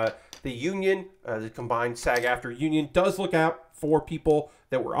 the union, the combined SAG-AFTRA union, does look out for people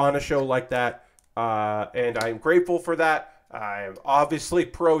that were on a show like that, and I'm grateful for that. I'm obviously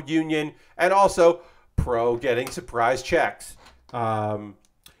pro-union and also pro getting surprise checks.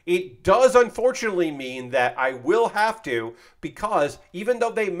 It does unfortunately mean that I will have to, because even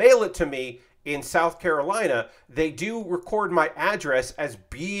though they mail it to me in South Carolina, they do record my address as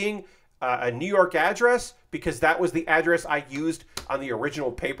being a New York address, because that was the address I used on the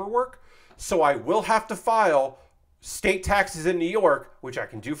original paperwork. So I will have to file state taxes in New York, which I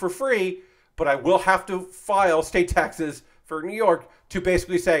can do for free, but I will have to file state taxes for New York to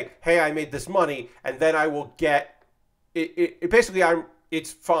basically say, hey, I made this money, and then I will get it. Basically,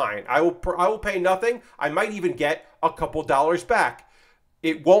 it's fine. I will pay nothing. I might even get a couple dollars back.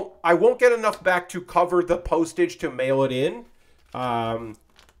 I won't get enough back to cover the postage to mail it in,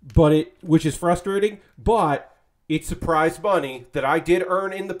 which is frustrating, but it's surprise money that I did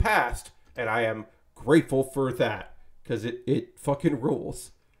earn in the past, and I am grateful for that, because it fucking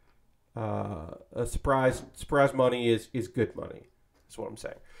rules. A surprise money is good money. That's what I'm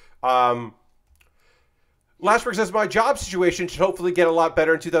saying. Lashbrook says, my job situation should hopefully get a lot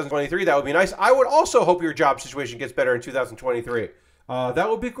better in 2023. That would be nice. I would also hope your job situation gets better in 2023. That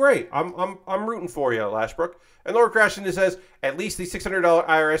would be great. I'm rooting for you, Lashbrook. And Laura Crashton says, at least the $600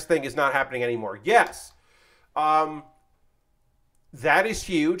 IRS thing is not happening anymore. Yes. That is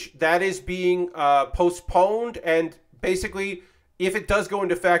huge. That is being postponed. And basically, if it does go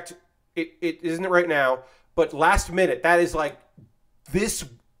into effect, it isn't right now, but last minute, that is like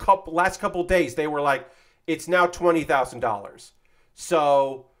last couple days, they were like, it's now $20,000.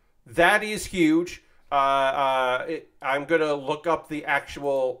 So that is huge. I'm going to look up the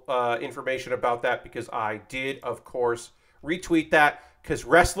actual information about that, because I did, of course, retweet that, because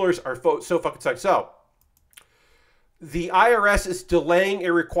wrestlers are so fucking psyched. So the IRS is delaying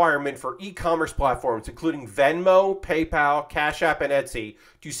a requirement for e-commerce platforms, including Venmo, PayPal, Cash App, and Etsy,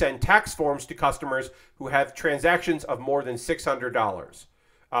 to send tax forms to customers who have transactions of more than $600.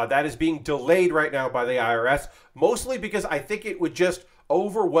 That is being delayed right now by the IRS, mostly because I think it would just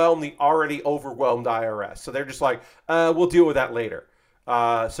overwhelm the already overwhelmed IRS. So they're just like, we'll deal with that later.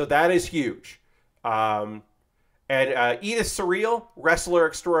 So that is huge. And Edith Surreal, wrestler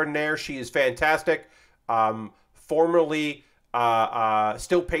extraordinaire. She is fantastic. Formerly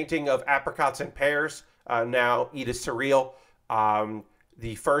still painting of apricots and pears. Now Edith Surreal,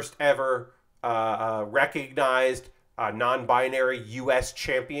 the first ever recognized non-binary U.S.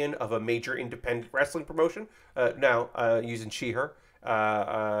 champion of a major independent wrestling promotion. Now using she, her.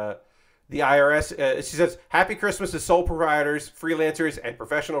 The IRS, she says, happy Christmas to sole providers, freelancers, and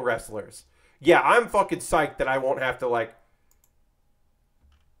professional wrestlers. Yeah, I'm fucking psyched that I won't have to, like,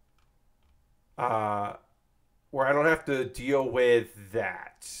 where I don't have to deal with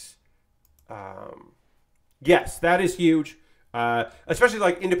that. Yes, that is huge. Especially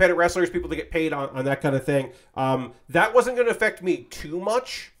like independent wrestlers, people that get paid on that kind of thing. That wasn't going to affect me too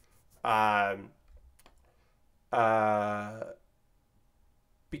much.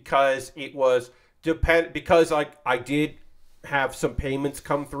 Because it was because like I did have some payments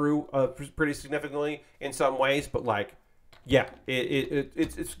come through pretty significantly in some ways, but like, yeah,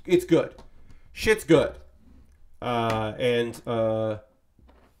 it's good. Shit's good. And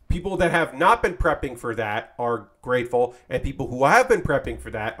people that have not been prepping for that are grateful, and people who have been prepping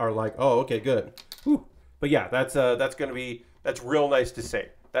for that are like, oh, okay, good. Whew. But yeah, that's real nice to see.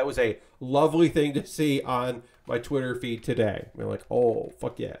 That was a lovely thing to see on my Twitter feed today. We're like, oh,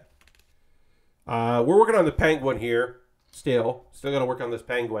 fuck yeah. We're working on the penguin here. Still got to work on this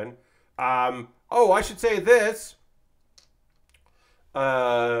penguin. Oh, I should say this.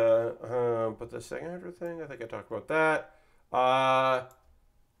 But the second thing, I think I talked about that.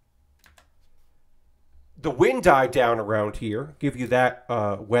 The wind died down around here. Give you that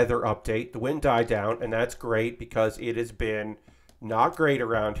weather update. The wind died down, and that's great because it has been not great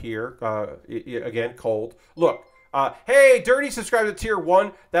around here. Again, cold. Look. Hey, Dirty subscribed to Tier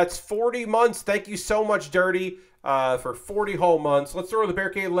 1. That's 40 months. Thank you so much, Dirty, for 40 whole months. Let's throw the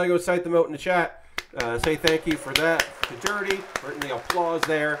Barricade Lego site them out in the chat. Say thank you for that to Dirty. We're in the applause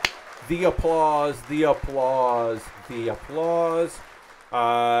there. The applause, the applause, the applause.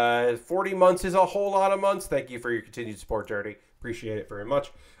 40 months is a whole lot of months. Thank you for your continued support, Dirty. Appreciate it very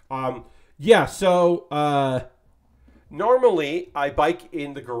much. Yeah, so normally I bike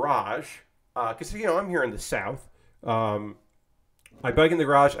in the garage because, you know, I'm here in the South. I bike in the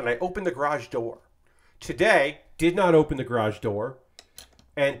garage and I open the garage door. Today, did not open the garage door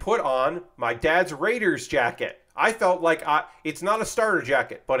and put on my dad's Raiders jacket. I felt like it's not a starter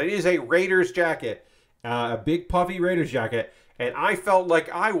jacket, but it is a Raiders jacket. A big puffy Raiders jacket. And I felt like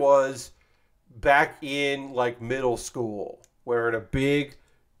I was back in like middle school, wearing a big,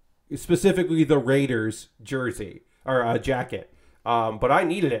 specifically the Raiders jersey or jacket. But I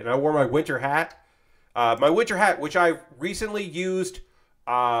needed it, and I wore my winter hat. My winter hat, which I recently used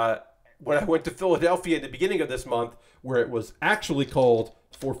when I went to Philadelphia at the beginning of this month, where it was actually cold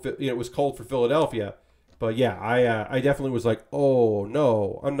it was cold for Philadelphia. But yeah, I definitely was like, oh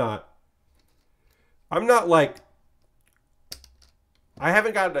no, I'm not like, I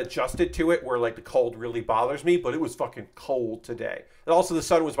haven't gotten adjusted to it where like the cold really bothers me, but it was fucking cold today. And also the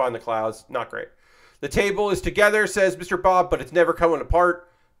sun was behind the clouds. Not great. The table is together, says Mr. Bob, but it's never coming apart.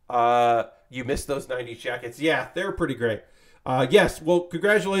 You missed those 90s jackets. Yeah, they're pretty great. Yes, well,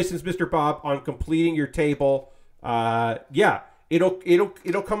 congratulations, Mr. Bob, on completing your table. Yeah,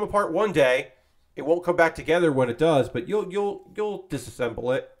 it'll come apart one day. It won't come back together when it does, but you'll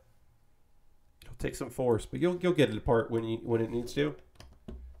disassemble it. It'll take some force, but you'll get it apart when it needs to.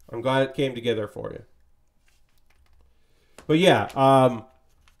 I'm glad it came together for you. But yeah,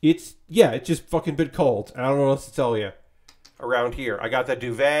 it's just fucking been cold. I don't know what else to tell you around here. I got the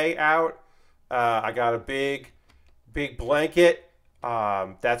duvet out. I got a big blanket.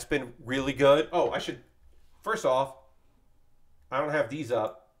 That's been really good. Oh, first off, I don't have these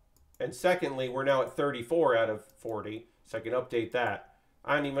up. And secondly, we're now at 34 out of 40, so I can update that.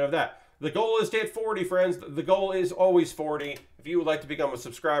 I don't even have that. The goal is to hit 40, friends. The goal is always 40. If you would like to become a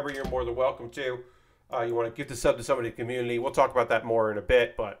subscriber, you're more than welcome to. You want to give the sub to somebody in the community. We'll talk about that more in a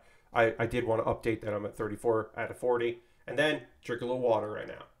bit, but I did want to update that I'm at 34 out of 40. And then drink a little water right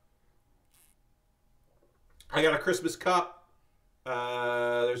now. I got a Christmas cup.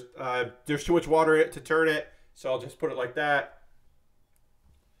 There's too much water in it to turn it, so I'll just put it like that.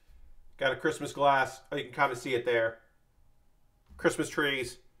 Got a Christmas glass. Oh, you can kind of see it there. Christmas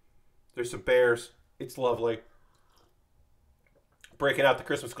trees. There's some bears. It's lovely. Breaking out the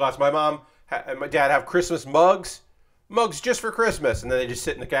Christmas glass. My mom and my dad have Christmas mugs. Mugs just for Christmas, and then they just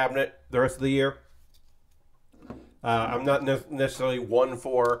sit in the cabinet the rest of the year. I'm not necessarily one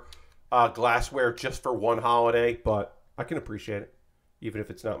for glassware just for one holiday, but I can appreciate it, even if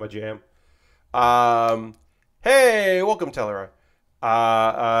it's not my jam. Hey, welcome, Telleroy.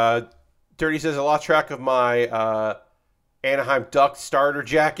 Dirty says, I lost track of my Anaheim Duck starter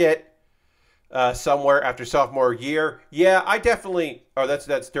jacket somewhere after sophomore year. Yeah, I definitely... Oh,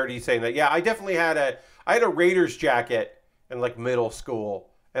 that's Dirty saying that. Yeah, I definitely had a Raiders jacket in like middle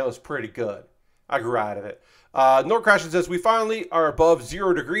school, and it was pretty good. I grew out of it. Nordcrashin says, we finally are above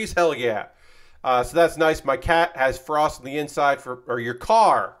 0 degrees. Hell yeah. So that's nice. My cat has frost on the inside or your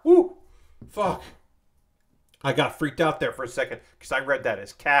car. Woo. Fuck. I got freaked out there for a second because I read that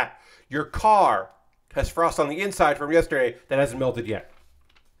as cat. Your car has frost on the inside from yesterday that hasn't melted yet.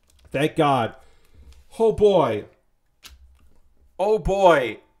 Thank God. Oh boy. Oh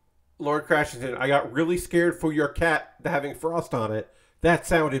boy. Lord Crashington, I got really scared for your cat having frost on it. That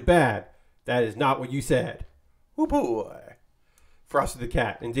sounded bad. That is not what you said. Oh boy. Frosty the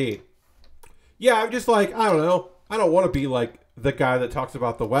cat, indeed. Yeah, I'm just like, I don't know. I don't want to be like the guy that talks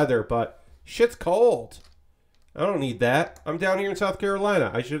about the weather, but shit's cold. I don't need that. I'm down here in South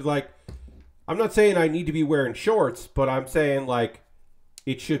Carolina. I should like, I'm not saying I need to be wearing shorts, but I'm saying like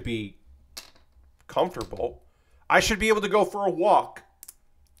it should be comfortable. I should be able to go for a walk,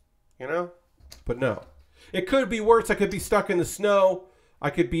 you know? But no. It could be worse. I could be stuck in the snow. I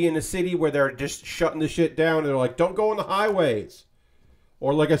could be in a city where they're just shutting the shit down and they're like, don't go on the highways.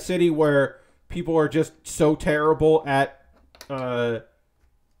 Or like a city where people are just so terrible at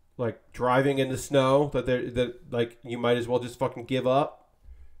like driving in the snow that like you might as well just fucking give up.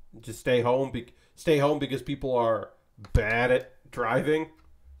 Just stay home. Stay home because people are bad at driving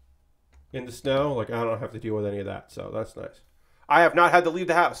in the snow. Like I don't have to deal with any of that, so that's nice. I have not had to leave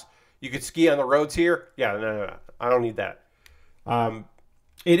the house. You could ski on the roads here. Yeah, no. I don't need that.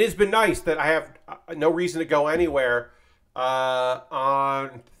 It has been nice that I have no reason to go anywhere.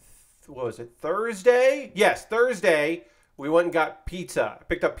 On what was it, Thursday? Yes, Thursday. We went and got pizza. I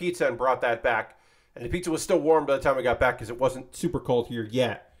picked up pizza and brought that back. And the pizza was still warm by the time we got back because it wasn't super cold here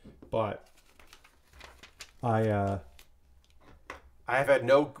yet. But I have had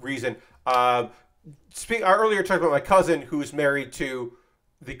no reason. I earlier talked about my cousin who's married to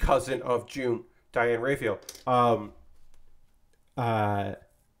the cousin of June, Diane Raphael. I'm going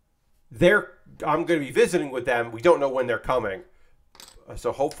to be visiting with them. We don't know when they're coming.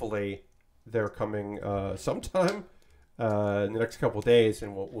 So hopefully they're coming sometime in the next couple of days,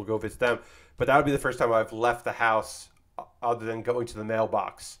 and we'll go visit them. But that would be the first time I've left the house other than going to the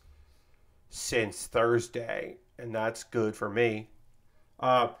mailbox since Thursday, and that's good for me.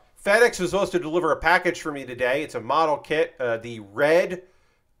 FedEx was supposed to deliver a package for me today. It's a model kit, the red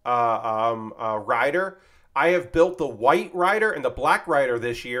rider. I have built the white rider and the black rider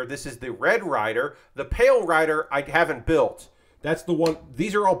this year. This is the red rider. The pale rider I haven't built. That's the one.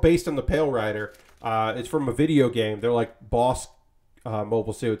 These are all based on the pale rider. It's from a video game. They're like Boss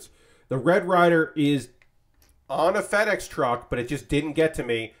mobile suits. The red rider is on a FedEx truck, but it just didn't get to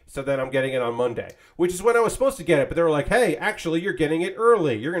me. So then I'm getting it on Monday, which is when I was supposed to get it. But they were like, hey, actually, you're getting it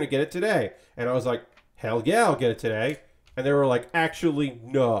early. You're going to get it today. And I was like, hell yeah, I'll get it today. And they were like, actually,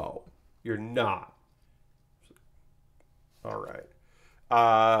 no, you're not. All right.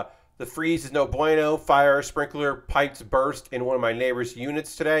 The freeze is no bueno. Fire sprinkler pipes burst in one of my neighbor's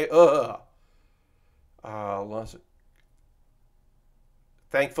units today. Ugh. Lost it.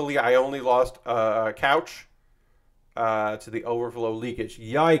 Thankfully, I only lost a couch to the overflow leakage.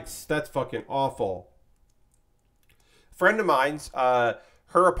 Yikes, that's fucking awful. A friend of mine's,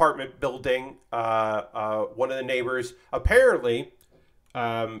 her apartment building, one of the neighbors apparently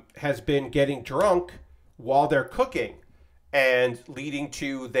has been getting drunk while they're cooking and leading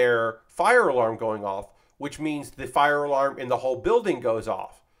to their fire alarm going off, which means the fire alarm in the whole building goes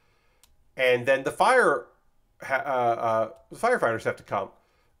off. And then the firefighters have to come.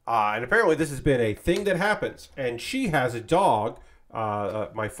 And apparently this has been a thing that happens. And she has a dog,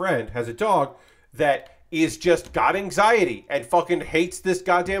 my friend has a dog that is just got anxiety and fucking hates this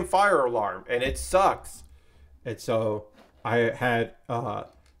goddamn fire alarm. And it sucks. And so I had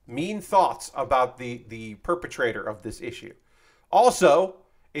mean thoughts about the perpetrator of this issue. Also,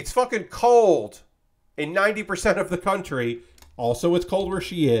 it's fucking cold in 90% of the country. Also, it's cold where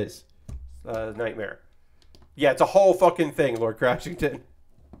she is. Nightmare. Yeah, it's a whole fucking thing, Lord Crashington.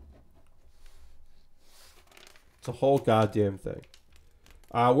 It's a whole goddamn thing.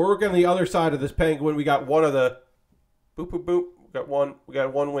 We're working on the other side of this penguin. We got one of the... Boop, boop, boop. We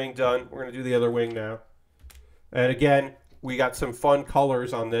got one wing done. We're going to do the other wing now. And again, we got some fun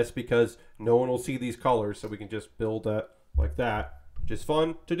colors on this because no one will see these colors. So we can just build that like that. Which is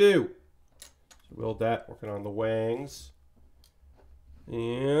fun to do. So build that. Working on the wings.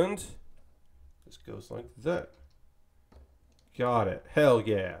 And... this goes like that. Got it. Hell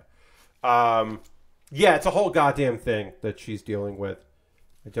yeah. Yeah, it's a whole goddamn thing that she's dealing with.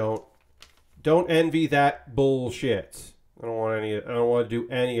 I don't envy that bullshit. I don't want to do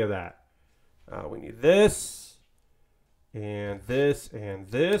any of that. We need this and this and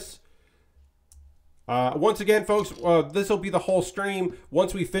this. Once again, folks, this will be the whole stream.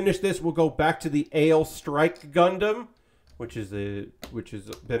 Once we finish this, we'll go back to the Ale Strike Gundam, which has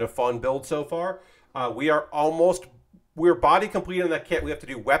been a fun build so far. We're body complete on that kit. We have to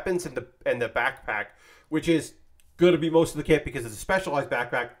do weapons and the backpack, which is going to be most of the kit because it's a specialized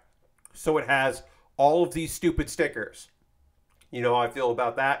backpack. So it has all of these stupid stickers. You know how I feel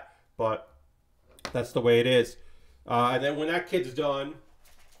about that, but that's the way it is. And then when that kit's done,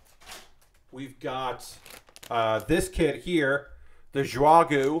 we've got this kit here, the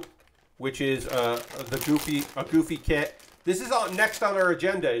Zhuagu, which is a goofy kit. This is next on our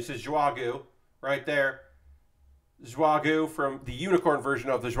agenda. It says Zhuagu right there. Zhuagu from the unicorn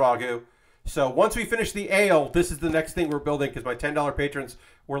version of the Zhuagu. So once we finish the ale, this is the next thing we're building because my $10 patrons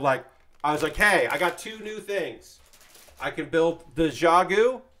were like, I was like, hey, I got two new things. I can build the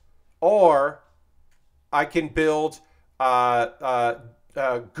Zhuagu or I can build Ghoul's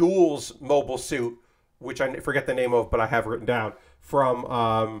mobile suit, which I forget the name of, but I have written down,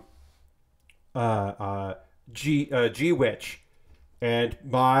 from G-Witch. And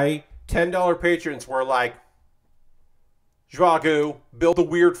my $10 patrons were like, Zhuagu, build a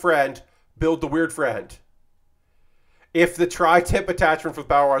weird friend, build the weird friend. If the tri-tip attachment for the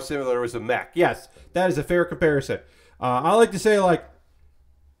Power Wash Simulator was a mech. Yes, that is a fair comparison. I like to say, like,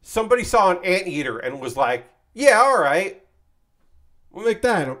 somebody saw an anteater and was like, yeah, all right. We'll make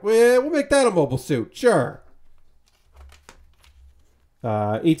that a mobile suit, sure.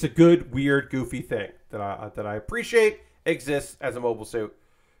 It's a good, weird, goofy thing that I appreciate exists as a mobile suit.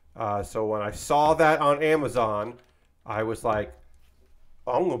 So when I saw that on Amazon, I was like,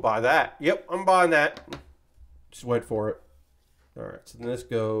 oh, I'm going to buy that. Yep, I'm buying that. Just went for it. All right, so then this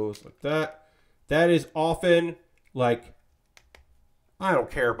goes like that. That is often, like, I don't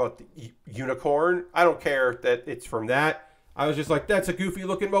care about the unicorn. I don't care that it's from that. I was just like, that's a goofy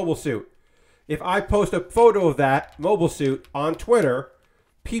looking mobile suit. If I post a photo of that mobile suit on Twitter,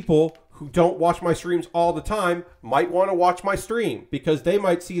 people who don't watch my streams all the time might want to watch my stream because they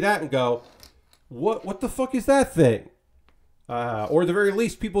might see that and go, what the fuck is that thing? Or at the very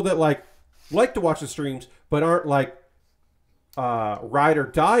least, people that like to watch the streams but aren't like ride or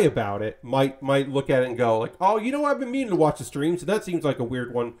die about it might look at it and go like, oh, you know, I've been meaning to watch the streams, and that seems like a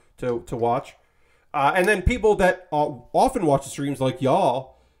weird one to watch. And then people that often watch the streams like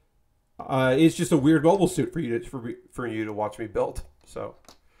y'all, it's just a weird mobile suit for you to watch me build. So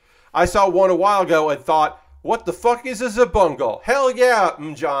I saw one a while ago and thought, what the fuck is a Zabungle? Hell yeah,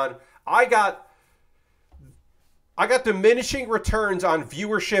 John. I got diminishing returns on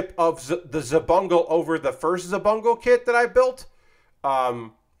viewership of the Zabungle over the first Zabungle kit that I built.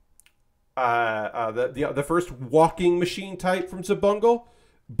 The first walking machine type from Zabungle.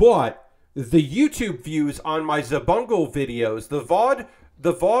 But the YouTube views on my Zabungle videos, the VOD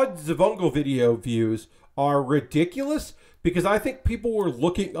Zabungle video views are ridiculous because I think people were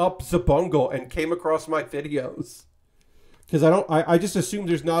looking up Zabungle and came across my videos. Because I just assume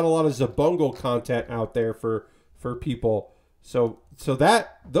there's not a lot of Zabungle content out there for people. So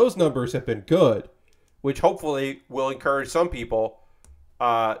those numbers have been good, which hopefully will encourage some people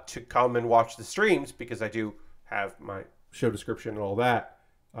to come and watch the streams because I do have my show description and all that.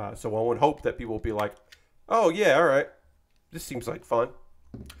 So one would hope that people will be like, oh yeah, all right, this seems like fun.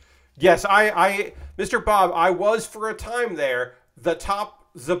 Yes, Mr. Bob, I was for a time there the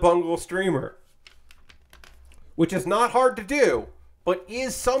top Zabungle streamer, which is not hard to do, but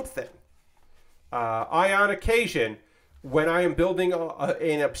is something. On occasion, when I am building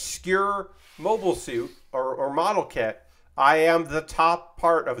an obscure mobile suit or model kit, I am the top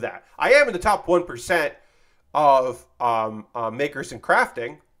part of that. I am in the top 1% of makers and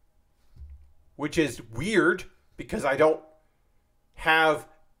crafting, which is weird because I don't have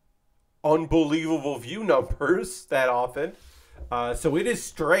unbelievable view numbers that often. So it is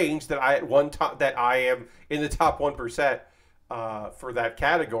strange that I am in the top 1% for that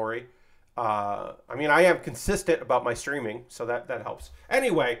category. I mean, I am consistent about my streaming, so that helps.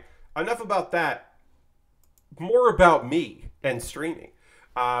 Anyway, enough about that. More about me and streaming.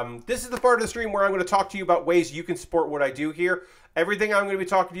 This is the part of the stream where I'm going to talk to you about ways you can support what I do here. Everything I'm going to be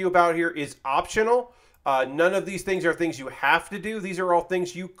talking to you about here is optional. None of these things are things you have to do. These are all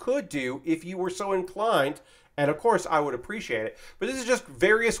things you could do if you were so inclined. And of course, I would appreciate it. But this is just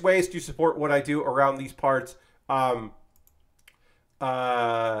various ways to support what I do around these parts.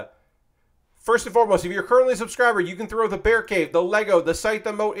 First and foremost, if you're currently a subscriber, you can throw the Bear Cave, the Lego, the site,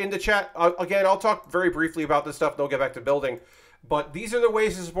 the moat in the chat. Again, I'll talk very briefly about this stuff, and then we'll get back to building. But these are the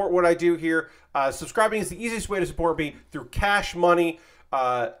ways to support what I do here. Subscribing is the easiest way to support me through cash money,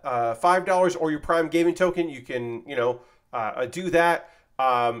 $5 or your Prime Gaming token. You can, do that.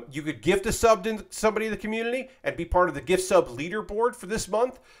 You could gift a sub to somebody in the community and be part of the gift sub leaderboard for this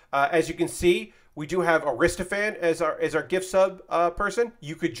month. As you can see, we do have Aristofan as our gift sub person.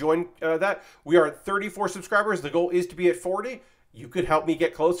 You could join that. We are at 34 subscribers. The goal is to be at 40. You could help me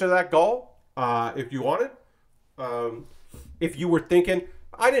get close to that goal if you wanted. If you were thinking,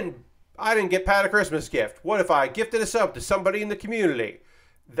 I didn't get Pat a Christmas gift. What if I gifted a sub to somebody in the community?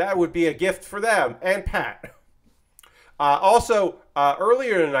 That would be a gift for them and Pat. Also,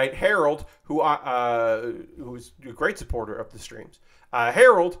 earlier tonight, Harold, who's a great supporter of the streams,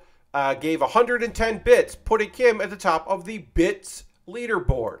 Harold gave 110 bits, putting him at the top of the bits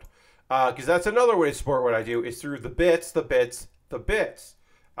leaderboard. Because that's another way to support what I do, is through the bits.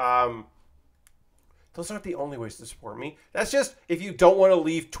 Those aren't the only ways to support me. That's just if you don't want to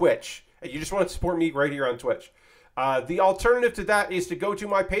leave Twitch and you just want to support me right here on Twitch. The alternative to that is to go to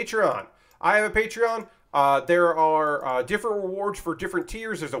my Patreon. I have a Patreon. There are different rewards for different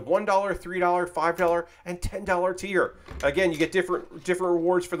tiers. There's a $1, $3, $5, and $10 tier. Again, you get different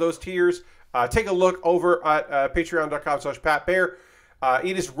rewards for those tiers. Take a look over at patreon.com/PatBaer.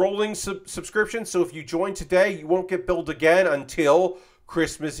 It is rolling subscription, so if you join today, you won't get billed again until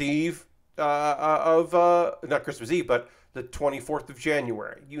Christmas Eve not Christmas Eve, but the 24th of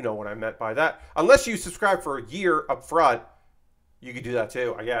January. You know what I meant by that. Unless you subscribe for a year up front, you could do that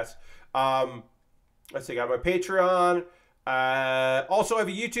too, I guess. Let's see, I got my Patreon. Also, I have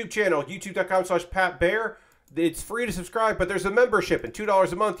a YouTube channel, youtube.com/PatBaer. It's free to subscribe, but there's a membership, and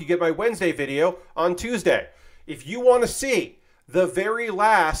 $2 a month, you get my Wednesday video on Tuesday. If you want to see the very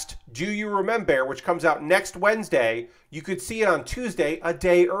last Do You Remembaer, which comes out next Wednesday, you could see it on Tuesday, a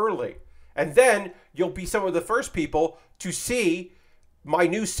day early. And then you'll be some of the first people to see my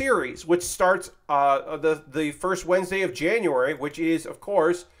new series, which starts the first Wednesday of January, which is, of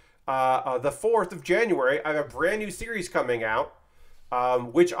course, the 4th of January. I have a brand new series coming out,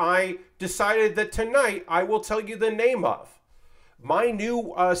 which I decided that tonight I will tell you the name of. My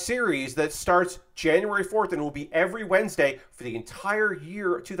new series that starts January 4th and will be every Wednesday for the entire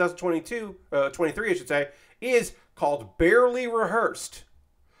year 2023, I should say, is called Barely Rehearsed.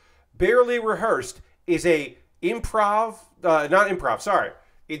 Barely Rehearsed is a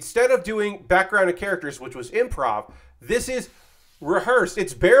Instead of doing background and characters, which was improv, this is rehearsed.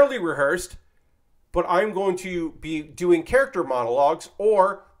 It's barely rehearsed, but I'm going to be doing character monologues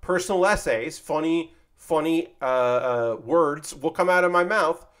or personal essays. Funny words will come out of my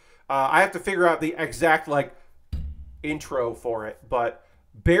mouth. I have to figure out the exact like intro for it, but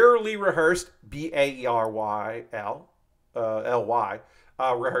barely rehearsed. Baerlyl, ly.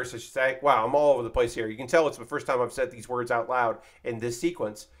 Rehearsed, I should say. Wow, I'm all over the place here. You can tell it's the first time I've said these words out loud in this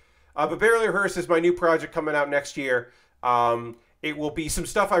sequence. But barely rehearsed is my new project coming out next year. It will be some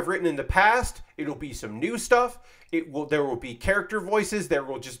stuff I've written in the past. It'll be some new stuff. There will be character voices. There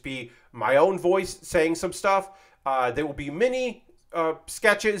will just be my own voice saying some stuff. There will be mini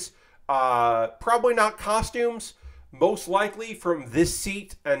sketches. Probably not costumes. Most likely from this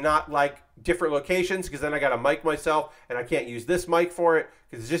seat and not like different locations, because then I got to mic myself and I can't use this mic for it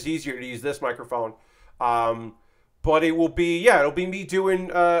because it's just easier to use this microphone. But it will be, yeah, it'll be me doing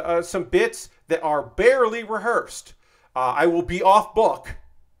some bits that are barely rehearsed. I will be off book,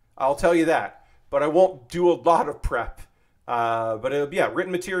 I'll tell you that, but I won't do a lot of prep. But it'll be, yeah,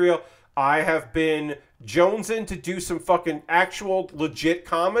 written material. I have been jonesing to do some fucking actual legit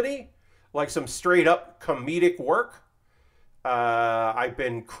comedy, like some straight up comedic work. I've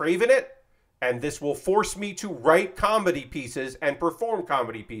been craving it, and this will force me to write comedy pieces and perform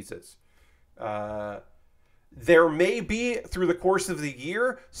comedy pieces. There may be, through the course of the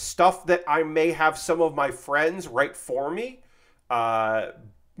year, stuff that I may have some of my friends write for me, and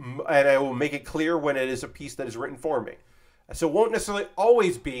I will make it clear when it is a piece that is written for me. So it won't necessarily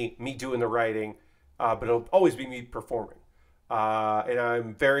always be me doing the writing, but it'll always be me performing. And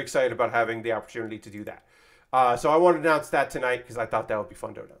I'm very excited about having the opportunity to do that. So I want to announce that tonight because I thought that would be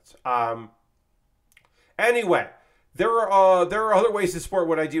fun to announce. Anyway, there are other ways to support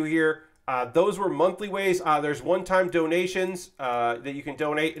what I do here. Those were monthly ways. There's one-time donations that you can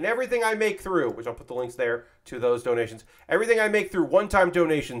donate, and everything I make through, which I'll put the links there to those donations. Everything I make through one-time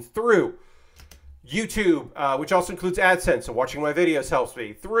donations through YouTube, which also includes AdSense, so watching my videos helps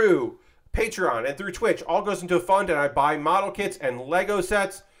me, through Patreon and through Twitch, all goes into a fund, and I buy model kits and Lego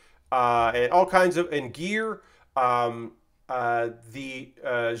sets and all kinds of gear. The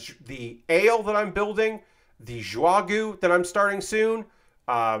ale that I'm building, the joagu that I'm starting soon.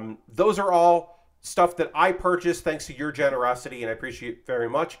 Those are all stuff that I purchased thanks to your generosity, and I appreciate it very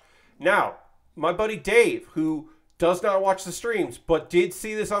much. Now, my buddy Dave, who does not watch the streams but did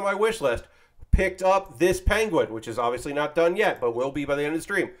see this on my wish list, picked up this penguin, which is obviously not done yet, but will be by the end of the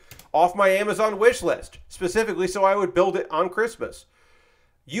stream, off my Amazon wish list, specifically so I would build it on Christmas.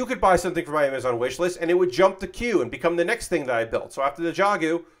 You could buy something from my Amazon wish list, and it would jump the queue and become the next thing that I built. So after the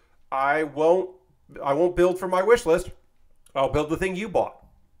jogu, I won't build from my wish list. I'll build the thing you bought.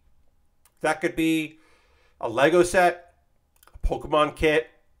 That could be a Lego set, a Pokemon kit,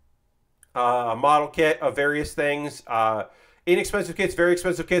 a model kit of various things, inexpensive kits, very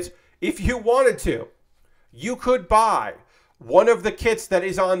expensive kits. If you wanted to, you could buy one of the kits that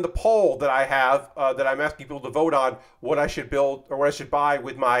is on the poll that I have, that I'm asking people to vote on what I should build or what I should buy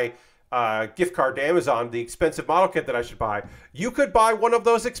with my gift card to Amazon, the expensive model kit that I should buy. You could buy one of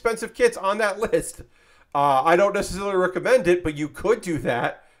those expensive kits on that list. I don't necessarily recommend it, but you could do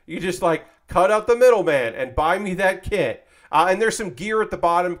that. You just like cut out the middleman and buy me that kit. And there's some gear at the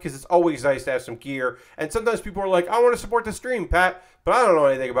bottom because it's always nice to have some gear. And sometimes people are like, I want to support the stream, Pat, but I don't know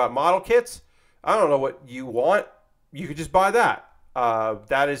anything about model kits. I don't know what you want. You could just buy that.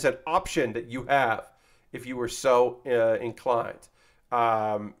 That is an option that you have if you were so inclined.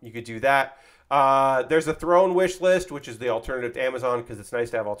 You could do that. There's a throne wish list, which is the alternative to Amazon because it's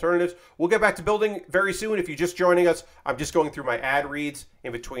nice to have alternatives. We'll get back to building very soon. If you're just joining us, I'm just going through my ad reads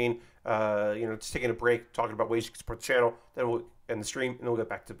in between, just taking a break, talking about ways you can support the channel, then we'll end the stream, and then we'll get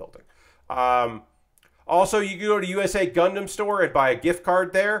back to building. Also, you can go to USA Gundam Store and buy a gift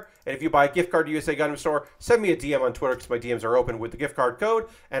card there. And if you buy a gift card to USA Gundam Store, send me a DM on Twitter because my DMs are open with the gift card code,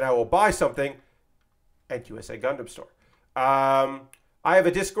 and I will buy something at USA Gundam Store. I have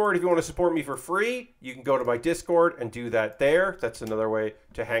a Discord. If you want to support me for free, you can go to my Discord and do that there. That's another way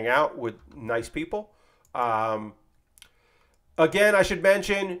to hang out with nice people. Again, I should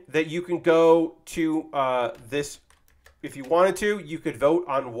mention that you can go to this. If you wanted to, you could vote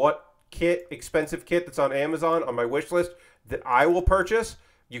on what expensive kit that's on Amazon on my wish list that I will purchase.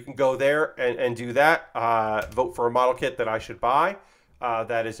 You can go there and do that. Vote for a model kit that I should buy.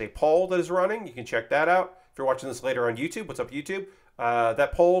 That is a poll that is running. You can check that out. If you're watching this later on YouTube, what's up, YouTube?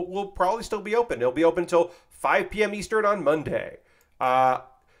 That poll will probably still be open. It'll be open until 5 p.m. Eastern on Monday.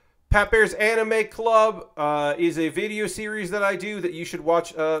 Pat Baer's Anime Club is a video series that I do that you should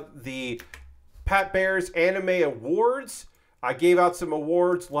watch. The Pat Baer's Anime Awards. I gave out some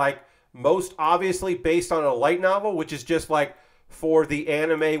awards, like most obviously based on a light novel, which is just like for the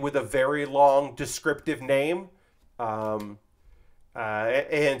anime with a very long descriptive name, and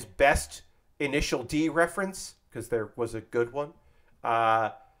best initial D reference, because there was a good one.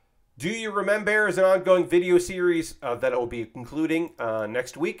 Do You Remembaer is an ongoing video series that will be concluding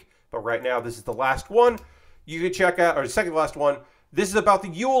next week. But right now, this is the last one. You can check out, or the second to last one. This is about the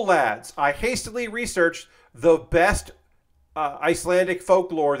Yule Lads. I hastily researched the best Icelandic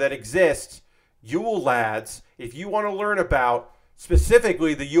folklore that exists. Yule Lads. If you want to learn about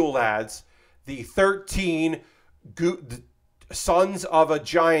specifically the Yule Lads, the 13 sons of a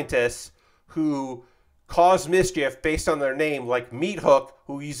giantess who cause mischief based on their name, like Meat Hook,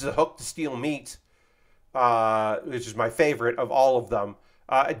 who uses a hook to steal meat, which is my favorite of all of them.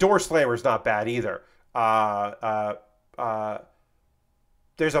 Door Slammer is not bad either.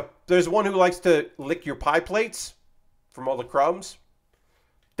 There's one who likes to lick your pie plates from all the crumbs.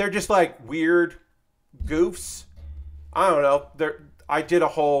 They're just like weird goofs. I don't know. I did a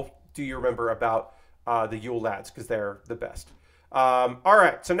whole Do You Remember about the Yule Lads because they're the best. All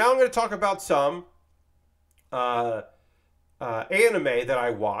right, so now I'm going to talk about some anime that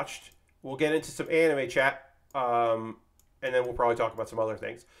I watched. We'll get into some anime chat, and then we'll probably talk about some other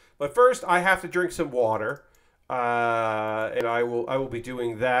things. But first, I have to drink some water, and I will be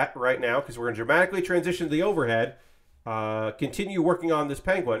doing that right now because we're going to dramatically transition to the overhead, continue working on this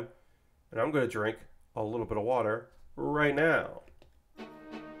penguin, and I'm going to drink a little bit of water right now.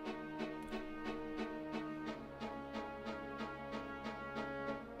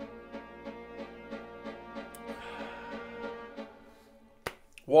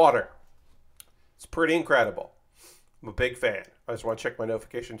 Water. It's pretty incredible. I'm a big fan. I just want to check my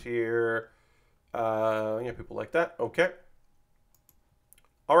notifications here. Yeah, people like that. Okay.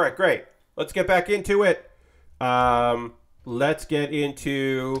 All right, great. Let's get back into it. Let's get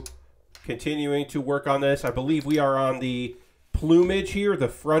into continuing to work on this. I believe we are on the plumage here, the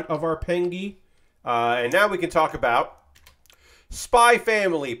front of our pengy. And now we can talk about Spy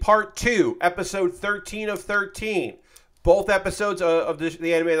Family Part 2, Episode 13 of 13. Both episodes of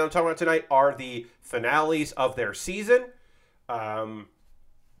the anime that I'm talking about tonight are the finales of their season. I'll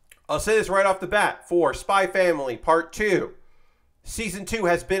say this right off the bat. For Spy Family Part 2, Season 2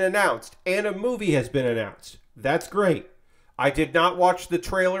 has been announced, and a movie has been announced. That's great. I did not watch the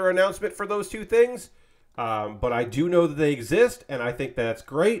trailer announcement for those two things, but I do know that they exist, and I think that's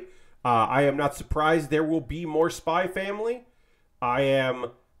great. I am not surprised there will be more Spy Family. I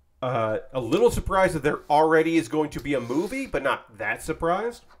am a little surprised that there already is going to be a movie, but not that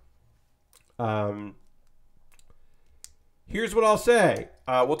surprised. Here's what I'll say.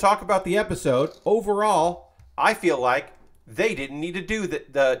 We'll talk about the episode. Overall, I feel like they didn't need to do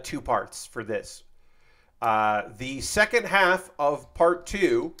the two parts for this. The second half of Part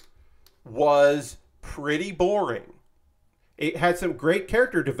 2 was pretty boring. It had some great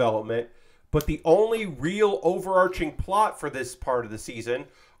character development, but the only real overarching plot for this part of the season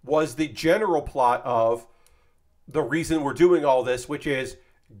was the general plot of the reason we're doing all this, which is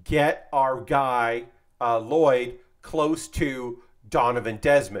get our guy, Lloyd, close to Donovan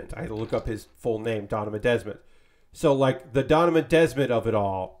Desmond. I had to look up his full name, Donovan Desmond. So, like, the Donovan Desmond of it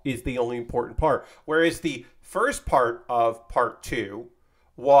all is the only important part. Whereas the first part of Part 2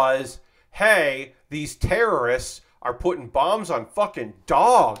 was, hey, these terrorists are putting bombs on fucking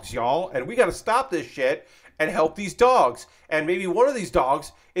dogs, y'all, and we got to stop this shit and help these dogs. And maybe one of these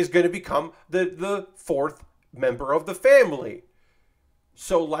dogs is going to become the fourth member of the family.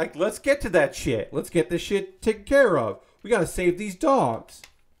 So, like, let's get to that shit. Let's get this shit taken care of. We got to save these dogs.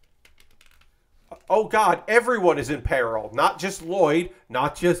 Oh, God, everyone is in peril. Not just Lloyd.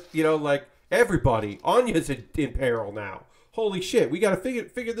 Not just, you know, like, everybody. Anya's in peril now. Holy shit, we got to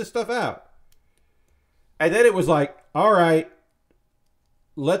figure this stuff out. And then it was like, all right,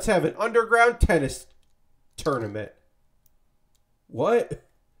 let's have an underground tennis tournament. What?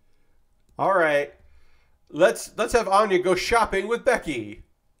 All right. Let's have Anya go shopping with Becky.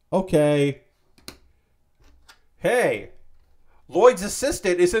 Okay. Hey, Lloyd's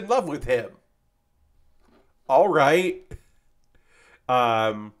assistant is in love with him. All right.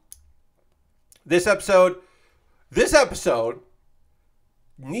 This episode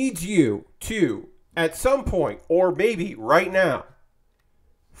needs you to, at some point, or maybe right now,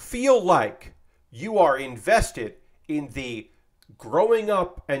 feel like you are invested in the growing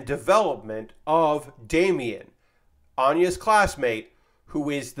up and development of Damien, Anya's classmate, who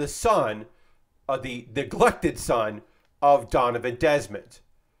is the son, the neglected son of Donovan Desmond.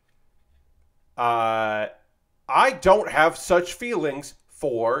 I don't have such feelings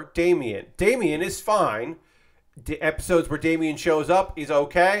for Damien. Damien is fine. The episodes where Damien shows up is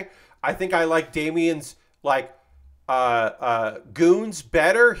okay. I think I like Damien's, like, goons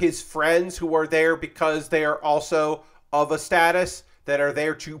better, his friends who are there because they are also of a status that are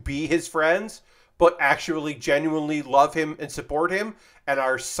there to be his friends, but actually genuinely love him and support him and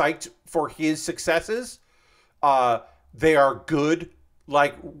are psyched for his successes. They are good,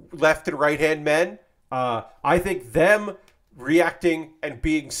 like, left and right hand men. I think them reacting and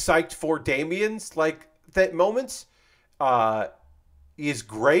being psyched for Damien's like that moments is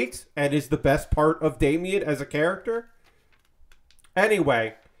great and is the best part of Damien as a character.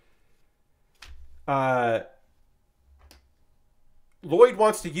 Anyway, Lloyd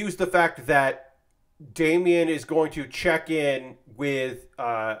wants to use the fact that Damien is going to check in with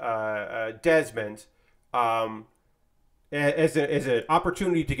Desmond as an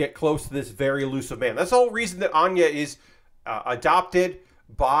opportunity to get close to this very elusive man. That's the whole reason that Anya is adopted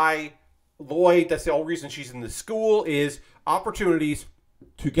by Lloyd. That's the whole reason she's in the school, is opportunities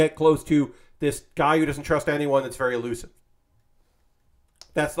to get close to this guy who doesn't trust anyone, that's very elusive.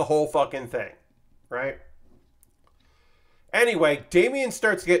 That's the whole fucking thing, right? Anyway, Damien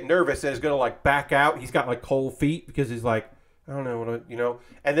starts to get nervous and is going to, like, back out. He's got, like, cold feet because he's like, I don't know what you know.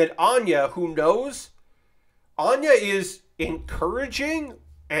 And then Anya, who knows, Anya is encouraging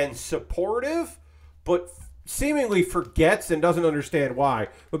and supportive, but seemingly forgets and doesn't understand why.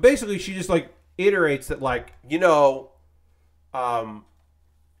 But basically, she just, like, iterates that, like, you know,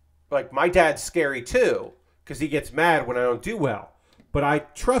 like, my dad's scary too because he gets mad when I don't do well. But I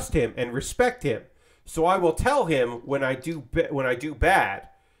trust him and respect him. So I will tell him when I do bad.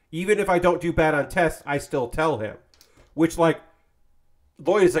 Even if I don't do bad on tests, I still tell him. Which, like,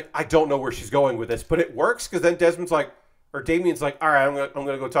 Lloyd is like, I don't know where she's going with this. But it works because then Desmond's like, or Damien's like, all right, I'm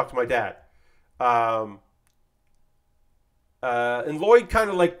gonna go talk to my dad. And Lloyd kind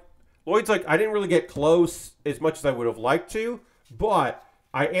of like, Lloyd's like, I didn't really get close as much as I would have liked to. But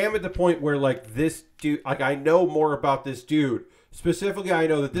I am at the point where, like, this dude, like, I know more about this dude. Specifically, I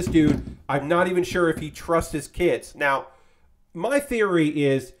know that this dude, I'm not even sure if he trusts his kids. Now, my theory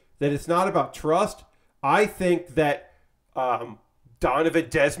is that it's not about trust. I think that Donovan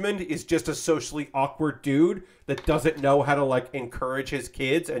Desmond is just a socially awkward dude that doesn't know how to, like, encourage his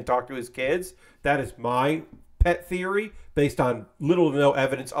kids and talk to his kids. That is my pet theory based on little to no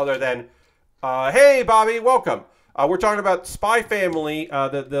evidence other than, hey, Bobby, welcome. We're talking about Spy Family,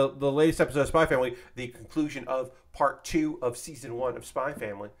 the latest episode of Spy Family, the conclusion of Part 2 of Season 1 of Spy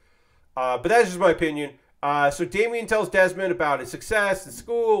Family. But that's just my opinion. So Damien tells Desmond about his success in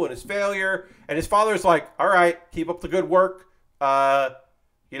school and his failure. And his father's like, all right, keep up the good work.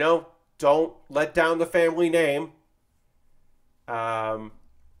 You know, don't let down the family name. And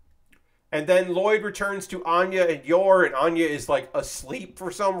then Lloyd returns to Anya and Yor, and Anya is, like, asleep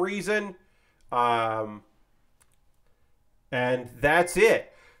for some reason. And that's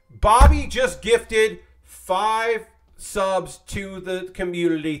it. Bobby just gifted 5 subs to the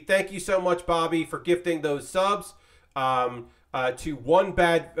community. Thank you so much, Bobby, for gifting those subs. To One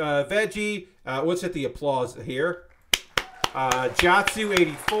Bad Veggie. Let's hit the applause here.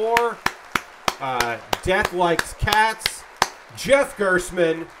 Jatsu84. Death Likes Cats. Jeff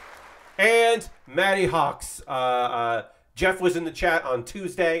Gersman. And Matty Hawks. Jeff was in the chat on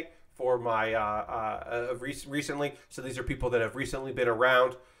Tuesday for my recently. So these are people that have recently been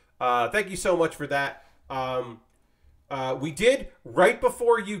around. Thank you so much for that. We did, right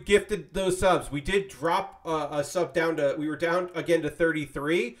before you gifted those subs, we did drop a sub down to, we were down again to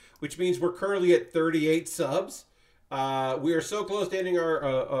 33, which means we're currently at 38 subs. We are so close to hitting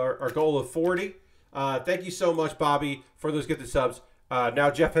our goal of 40. Thank you so much, Bobby, for those gifted subs.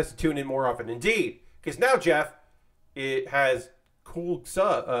 Now Jeff has to tune in more often. Indeed, because now Jeff, it has cool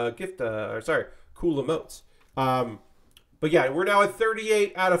cool emotes. But yeah, we're now at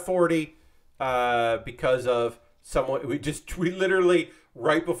 38 out of 40 because of someone. We literally,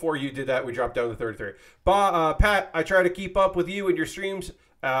 right before you did that, we dropped down to 33. Pat, I try to keep up with you and your streams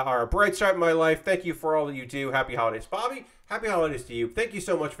are a bright side in my life. Thank you for all that you do. Happy holidays. Bobby, happy holidays to you. Thank you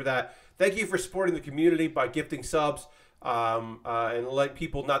so much for that. Thank you for supporting the community by gifting subs and let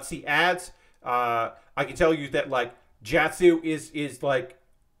people not see ads. I can tell you that, like, Jatsu is like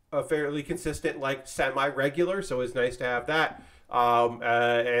a fairly consistent, like, semi-regular, so it's nice to have that.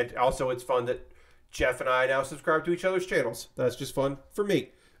 And also it's fun that Jeff and I now subscribe to each other's channels. That's just fun for me.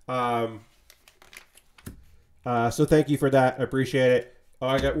 So thank you for that. I appreciate it.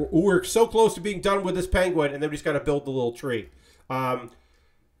 We're so close to being done with this penguin, and then we just got to build the little tree.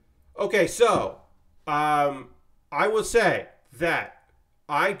 Okay, so I will say that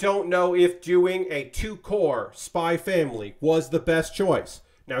I don't know if doing a 2-core Spy Family was the best choice.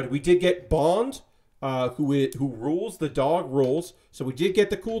 Now, we did get Bond, who rules. The dog rules. So we did get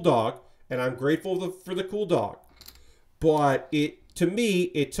the cool dog, and I'm grateful for the cool dog. but to me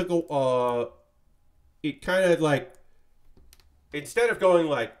it took it kind of like, instead of going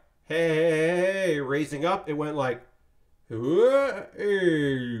like hey, raising up, it went like it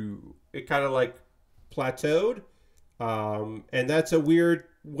kind of like plateaued, and that's a weird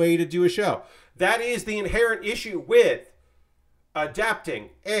way to do a show. That is the inherent issue with adapting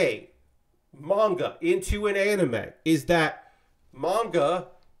a manga into an anime, is that manga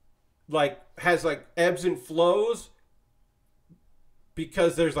like has like ebbs and flows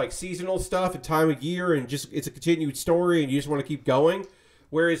because there's like seasonal stuff and time of year, and just it's a continued story and you just want to keep going.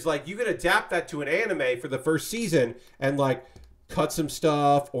 Whereas like you can adapt that to an anime for the first season and like cut some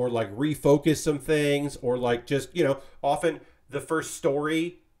stuff or like refocus some things, or like just, you know, often the first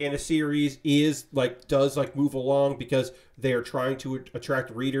story in a series is like does like move along because they are trying to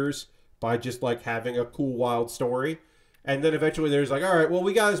attract readers by just like having a cool wild story. And then eventually there's like, all right, well,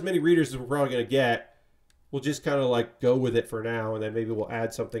 we got as many readers as we're probably going to get. We'll just kind of like go with it for now, and then maybe we'll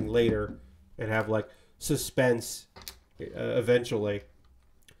add something later and have like suspense eventually.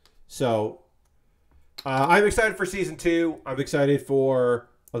 So I'm excited for season 2. I'm excited for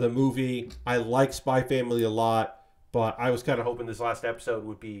the movie. I like Spy Family a lot, but I was kind of hoping this last episode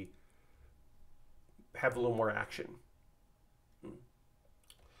would have a little more action.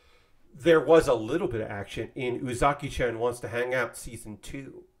 There was a little bit of action in Uzaki-Chan Wants to Hang Out season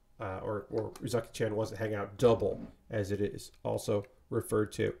 2, or Uzaki-Chan Wants to Hang Out Double, as it is also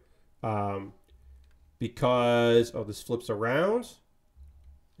referred to, because this flips around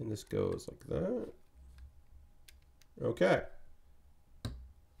and this goes like that. Okay.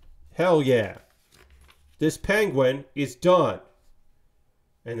 Hell yeah. This penguin is done.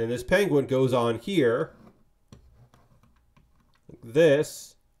 And then this penguin goes on here. Like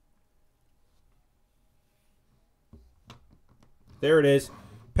this. There it is.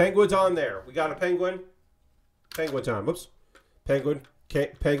 Penguin's on there. We got a penguin. Penguin time. Whoops.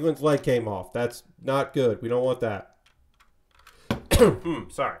 Penguin's leg came off. That's not good. We don't want that.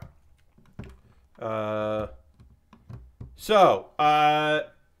 Sorry.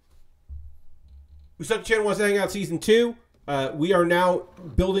 Uzaki-Chan Wants to Hang Out season 2. We are now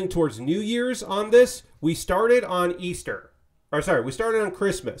building towards New Year's on this. We started on Easter. We started on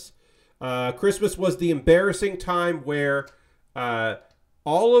Christmas. Christmas was the embarrassing time where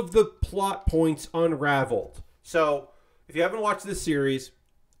all of the plot points unraveled. So, if you haven't watched this series,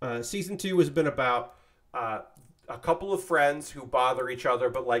 season 2 has been about a couple of friends who bother each other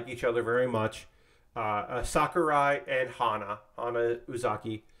but like each other very much. Sakurai and Hana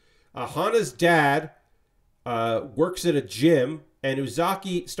Uzaki. Hana's dad works at a gym, and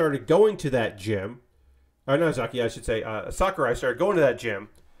Uzaki started going to that gym. Not Uzaki, I should say. Sakurai started going to that gym,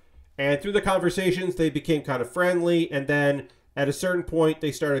 and through the conversations, they became kind of friendly, and then at a certain point,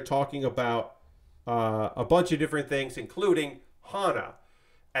 they started talking about a bunch of different things, including Hana.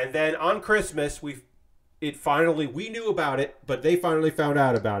 And then on Christmas, we knew about it, but they finally found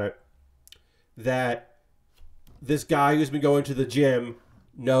out about it, that this guy who's been going to the gym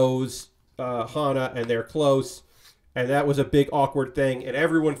knows Hana, and they're close, and that was a big awkward thing, and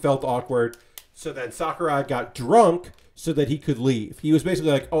everyone felt awkward. So then Sakurai got drunk so that he could leave. He was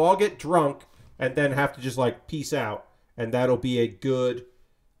basically like, oh, I'll get drunk and then have to just like peace out, and that'll be a good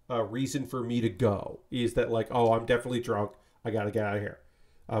reason for me to go, is that like, oh, I'm definitely drunk, I gotta get out of here.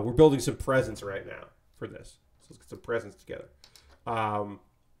 We're building some presents right now for this, so let's get some presents together.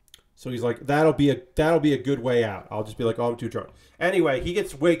 So he's like, that'll be a good way out. I'll just be like, oh, I'm too drunk. Anyway, he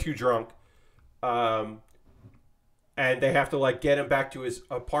gets way too drunk, and they have to like get him back to his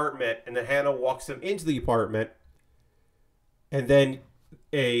apartment, and then Hannah walks him into the apartment, and then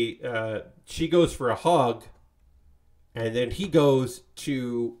she goes for a hug, and then he goes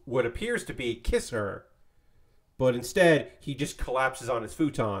to what appears to be kiss her, but instead he just collapses on his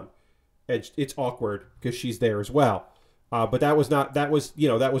futon, and it's awkward because she's there as well. But that was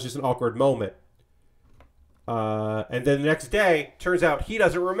just an awkward moment. And then the next day, turns out he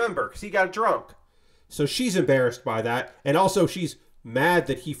doesn't remember because he got drunk. So she's embarrassed by that. And also she's mad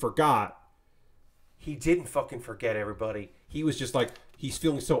that he forgot. He didn't fucking forget, everybody. He was just like, he's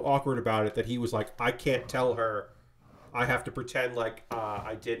feeling so awkward about it that he was like, I can't tell her. I have to pretend like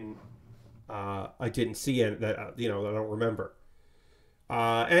I didn't see it, that I don't remember.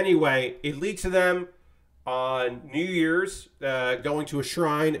 Anyway, it leads to them on New Year's, going to a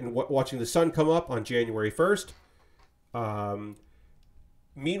shrine and watching the sun come up on January 1st.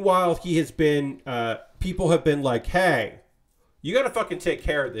 Meanwhile, he has been, people have been like, hey, you gotta fucking take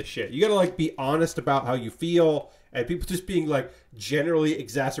care of this shit. You gotta like be honest about how you feel, and people just being like generally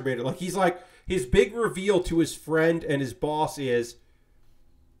exacerbated. Like he's like, his big reveal to his friend and his boss is,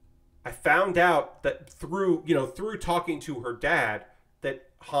 I found out that through talking to her dad that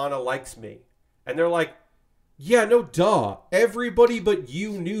Hana likes me. And they're like, yeah, no, duh. Everybody but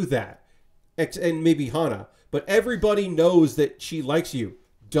you knew that. And maybe Hana. But everybody knows that she likes you.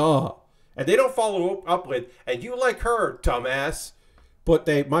 Duh. And they don't follow up with, and you like her, dumbass. But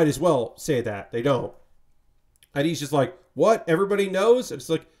they might as well say that. They don't. And he's just like, what? Everybody knows? And it's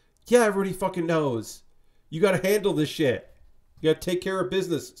like, yeah, everybody fucking knows. You got to handle this shit. You got to take care of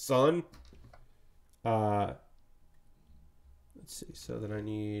business, son. Let's see. So then I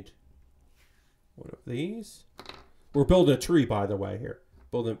need one of these. We're building a tree, by the way, here.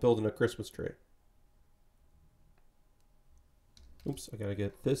 Building a Christmas tree. Oops, I got to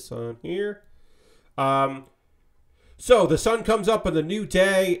get this on here. So the sun comes up on the new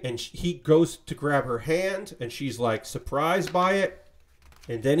day, and he goes to grab her hand, and she's like surprised by it.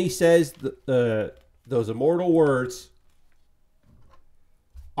 And then he says those immortal words,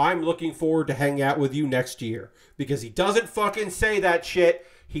 I'm looking forward to hang out with you next year. Because he doesn't fucking say that shit.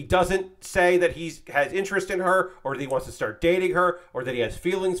 He doesn't say that he has interest in her, or that he wants to start dating her, or that he has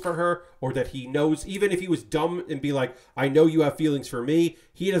feelings for her, or that he knows, even if he was dumb and be like, I know you have feelings for me.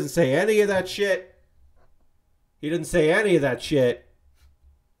 He doesn't say any of that shit. He doesn't say any of that shit.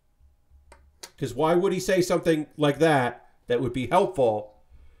 Because why would he say something like that would be helpful?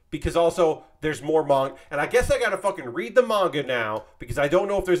 Because also, there's more manga. And I guess I gotta fucking read the manga now, because I don't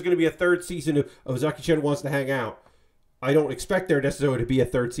know if there's going to be a third season of Uzaki-Chan Wants to Hang Out. I don't expect there necessarily to be a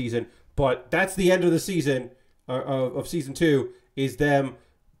third season, but that's the end of the season, of season 2, is them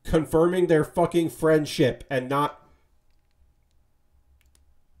confirming their fucking friendship and not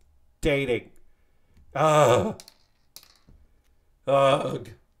dating. Ugh. Ugh.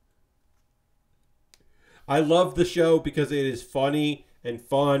 I love the show because it is funny and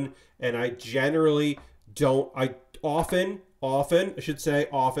fun, and I generally don't, I often, I should say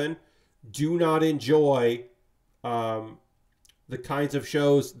often, do not enjoy the kinds of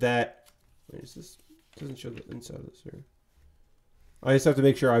shows that, wait, is this, doesn't show the inside of this here. I just have to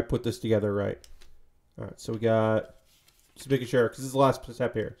make sure I put this together right. All right, so we got, just making sure, because this is the last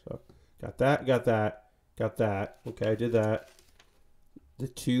step here. So got that, got that, got that. Okay, I did that. The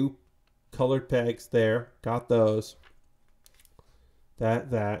 2 colored pegs there, got those.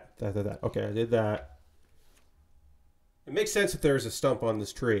 That. Okay, I did that. It makes sense if there's a stump on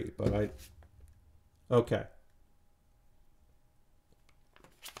this tree, but okay.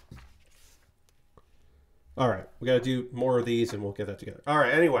 All right, we got to do more of these and we'll get that together. All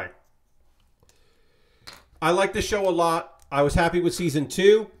right, anyway. I like this show a lot. I was happy with season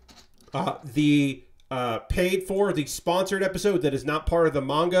 2. The paid for, the sponsored episode that is not part of the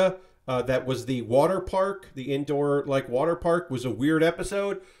manga, that was the water park, the indoor like water park, was a weird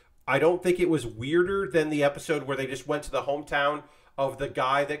episode. I don't think it was weirder than the episode where they just went to the hometown of the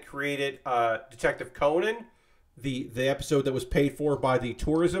guy that created Detective Conan, the episode that was paid for by the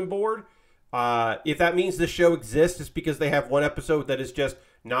tourism board. If that means the show exists, it's because they have one episode that is just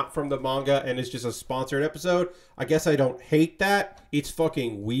not from the manga and is just a sponsored episode. I guess I don't hate that. It's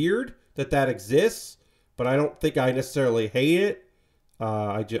fucking weird that exists, but I don't think I necessarily hate it.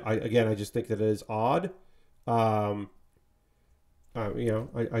 I just think that it is odd. I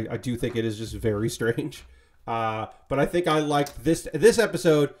do think it is just very strange. But I think I liked this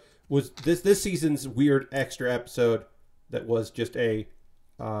episode was this season's weird extra episode that was just a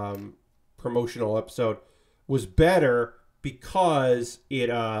promotional episode was better because it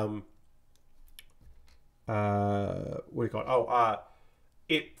what do you call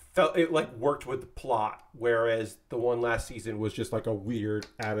it? It like worked with the plot, whereas the one last season was just like a weird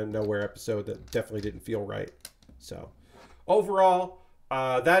out of nowhere episode that definitely didn't feel right. So overall,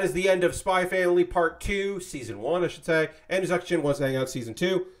 that is the end of Spy Family Part 2, Season 1, I should say, and Uzaki-Chan Wants to Hang Out Season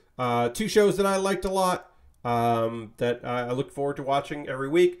 2. 2 shows that I liked a lot, that I look forward to watching every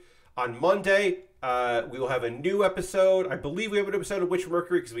week. On Monday, we will have a new episode. I believe we have an episode of Witch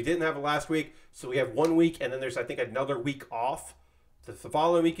Mercury because we didn't have it last week. So we have 1 week, and then there's, I think, another week off. The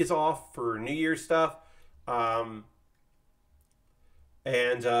following week is off for New Year's stuff. And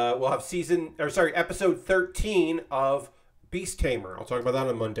we'll have episode 13 of Beast Tamer. I'll talk about that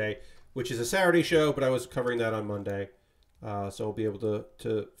on Monday, which is a Saturday show, but I was covering that on Monday. So we'll be able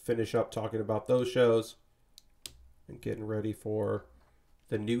to finish up talking about those shows and getting ready for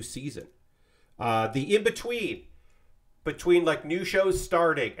the new season. The between like new shows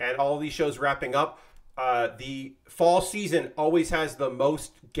starting and all these shows wrapping up, the fall season always has the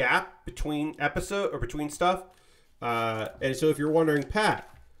most gap between episode or between stuff. And so if you're wondering, Pat,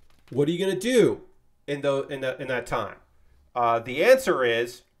 what are you gonna do in that time? The answer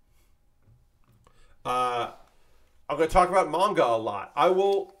is I'm gonna talk about manga a lot. I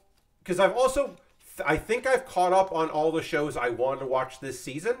will because I've also, I think I've caught up on all the shows I wanted to watch this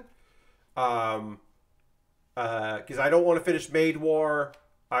season. Because I don't want to finish Maid War.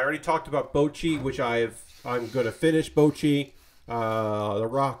 I already talked about Bocchi, which I'm going to finish Bocchi. The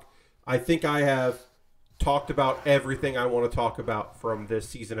Rock. I think I have talked about everything I want to talk about from this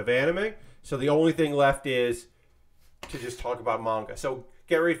season of anime. So the only thing left is to just talk about manga. So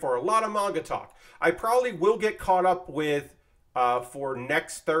get ready for a lot of manga talk. I probably will get caught up with, for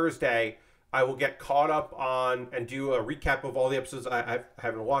next Thursday, I will get caught up on and do a recap of all the episodes I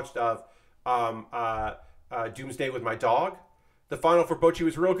haven't watched of Doomsday with My Dog. The final for Bocchi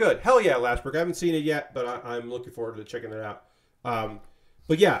was real good. Hell yeah, Lashberg. I haven't seen it yet, but I'm looking forward to checking it out.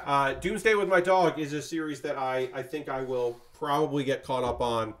 But yeah, Doomsday with My Dog is a series that I think I will probably get caught up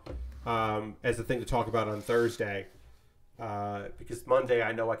on as a thing to talk about on Thursday. Because Monday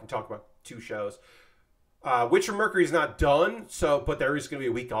I know I can talk about 2 shows. Witcher Mercury is not done, but there is going to be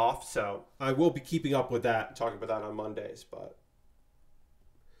a week off, so I will be keeping up with that and talking about that on Mondays. But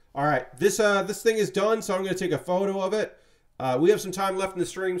all right, this thing is done, so I'm going to take a photo of it. We have some time left in the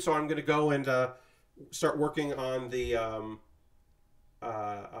stream, so I'm going to go and start working on the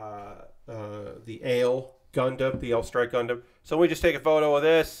Ale Gundam, the Ale Strike Gundam. So let me just take a photo of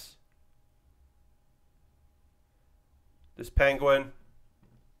this penguin.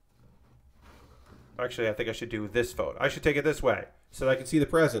 Actually, I think I should do this photo. I should take it this way so that I can see the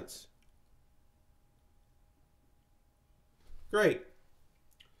presents. Great.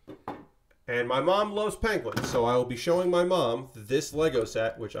 And my mom loves penguins, so I will be showing my mom this Lego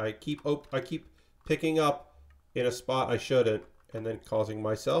set, which I keep picking up in a spot I shouldn't, and then causing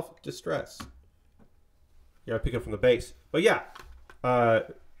myself distress. Yeah, I pick it from the base. But yeah,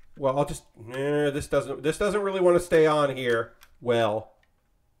 well, I'll just this doesn't really want to stay on here. Well,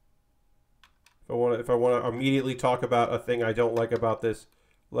 if I want to immediately talk about a thing I don't like about this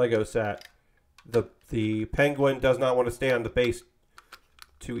Lego set, the penguin does not want to stay on the base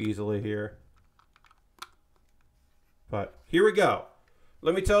too easily here. But here we go.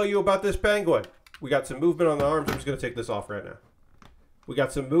 Let me tell you about this penguin. We got some movement on the arms. I'm just going to take this off right now. We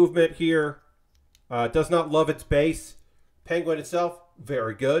got some movement here. Does not love its base. Penguin itself,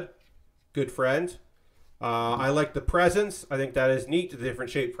 very good. Good friend. I like the presents. I think that is neat, the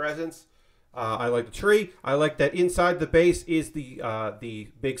different shaped presents. I like the tree. I like that inside the base is the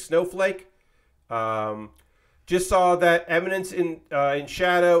big snowflake. Just saw that Eminence in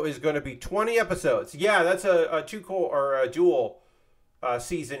Shadow is going to be 20 episodes. Yeah, that's a dual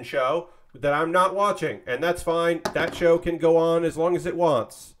season show that I'm not watching, and that's fine. That show can go on as long as it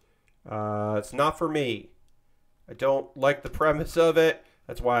wants. It's not for me. I don't like the premise of it.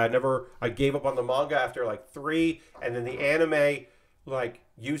 That's why I gave up on the manga after like 3, and then the anime like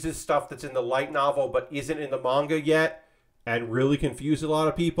uses stuff that's in the light novel but isn't in the manga yet, and really confused a lot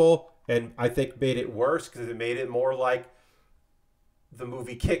of people. And I think made it worse because it made it more like the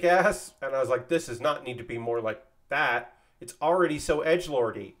movie Kick-Ass. And I was like, this does not need to be more like that. It's already so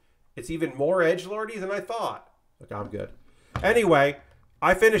edgelordy. It's even more edgelordy than I thought. Look, I'm good. Anyway,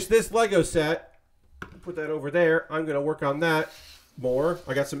 I finished this Lego set. Put that over there. I'm going to work on that more.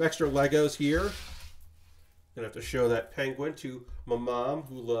 I got some extra Legos here. Going to have to show that penguin to my mom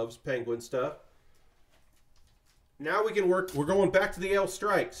who loves penguin stuff. Now we can work. We're going back to the Ale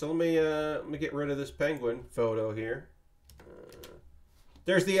Strike. So let me get rid of this penguin photo here.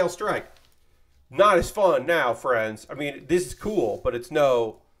 There's the Ale Strike. Not as fun now, friends. I mean, this is cool, but it's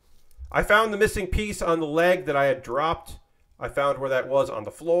no. I found the missing piece on the leg that I had dropped. I found where that was on the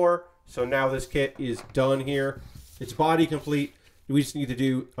floor. So now this kit is done here. It's body complete. We just need to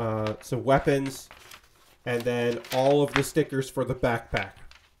do some weapons and then all of the stickers for the backpack.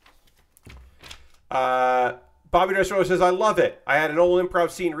 Bobby Nurse says, I love it. I had an old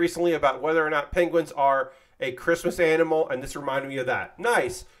improv scene recently about whether or not penguins are a Christmas animal, and this reminded me of that.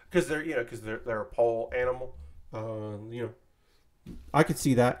 Nice, because they're a pole animal. I could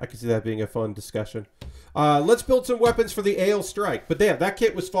see that. I could see that being a fun discussion. Let's build some weapons for the Ale Strike. But yeah, that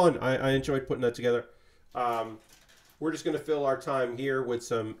kit was fun. I enjoyed putting that together. We're just going to fill our time here with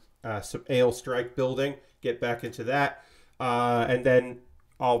some Ale Strike building. Get back into that, and then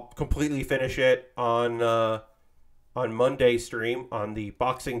I'll completely finish it on Monday stream, on the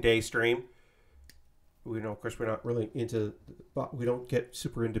Boxing Day stream. We know, of course, we're not really into. We don't get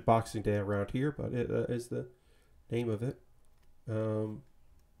super into Boxing Day around here, but it is the name of it. And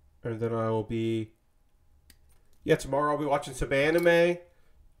then I will be. Yeah, tomorrow I'll be watching some anime.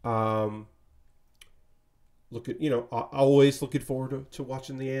 Always looking forward to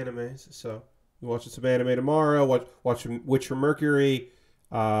watching the animes. So we're watching some anime tomorrow. Watch Witcher Mercury.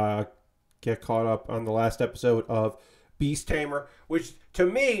 Get caught up on the last episode of Beast Tamer, which to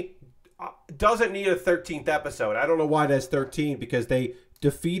me doesn't need a 13th episode. I don't know why that's 13, because they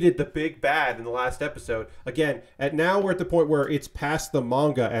defeated the big bad in the last episode. Again, now we're at the point where it's past the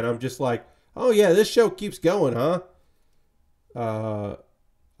manga, and I'm just like, oh yeah, this show keeps going, huh?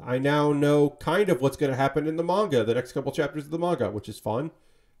 I now know kind of what's going to happen in the manga, the next couple chapters of the manga, which is fun.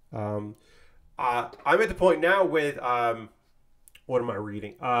 I'm at the point now with, what am I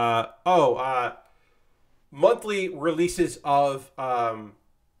reading? Monthly releases of how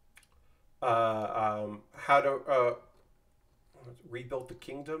to rebuild the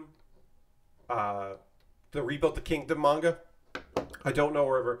kingdom. The Rebuild the Kingdom manga. I don't know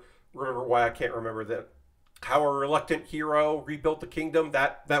remember why I can't remember that. How a reluctant hero rebuilt the kingdom.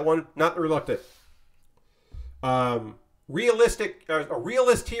 That one, not reluctant. A realist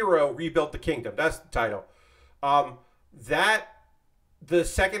hero rebuilt the kingdom. That's the title. The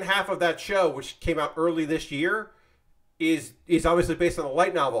second half of that show, which came out early this year, is obviously based on the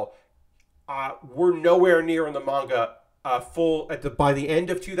light novel. We're nowhere near in the manga by the end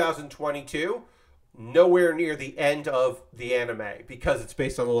of 2022. Nowhere near the end of the anime, because it's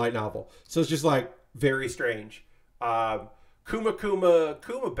based on the light novel. So it's just like very strange. Baer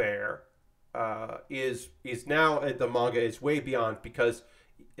is now the manga is way beyond, because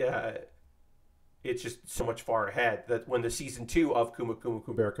it's just so much far ahead that when the season 2 of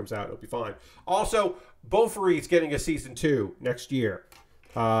Baer comes out, it'll be fine. Also, Bofuri is getting a season 2 next year,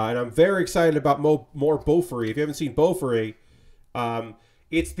 and I'm very excited about more Bofuri. If you haven't seen Bofuri,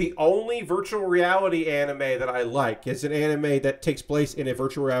 it's the only virtual reality anime that I like. It's an anime that takes place in a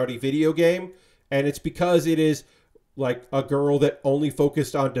virtual reality video game, and it's because it is like a girl that only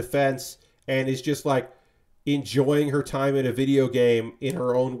focused on defense and is just like enjoying her time in a video game in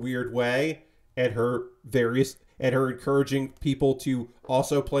her own weird way, and her encouraging people to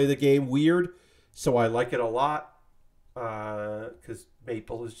also play the game weird. So I like it a lot, because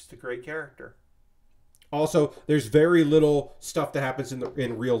Maple is just a great character. Also, there's very little stuff that happens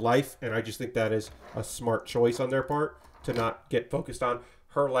in real life, and I just think that is a smart choice on their part to not get focused on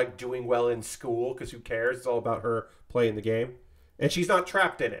her like doing well in school, because who cares? It's all about her playing the game, and she's not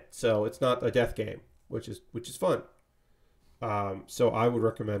trapped in it, so it's not a death game, which is fun. So I would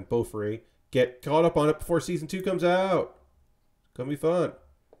recommend Bofuri. Get caught up on it before season 2 comes out. It's gonna be fun.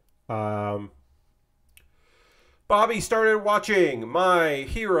 Bobby started watching My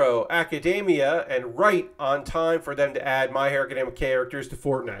Hero Academia, and right on time for them to add My Hero Academia characters to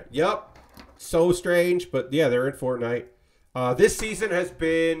Fortnite. Yep. So strange, but yeah, they're in Fortnite. This season has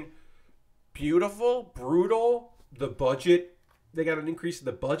been beautiful, brutal. The budget, they got an increase in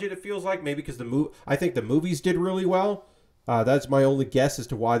the budget, it feels like. Maybe because I think the movies did really well. That's my only guess as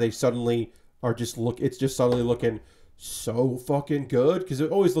to why they suddenly are it's just suddenly looking so fucking good. Because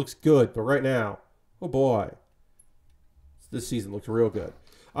it always looks good, but right now, oh boy. This season looks real good.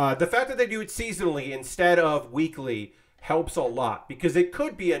 The fact that they do it seasonally instead of weekly helps a lot, because it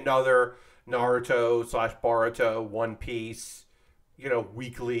could be another Naruto/Boruto, One Piece,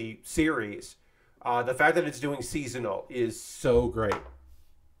 weekly series. The fact that it's doing seasonal is so great.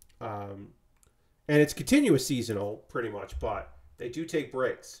 And it's continuous seasonal pretty much, but they do take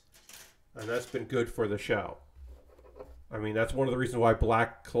breaks, and that's been good for the show. I mean, that's one of the reasons why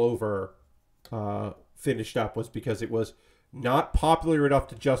Black Clover finished up, was because it was not popular enough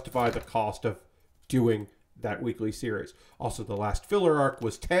to justify the cost of doing that weekly series. Also, the last filler arc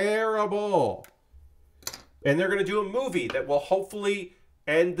was terrible. And they're going to do a movie that will hopefully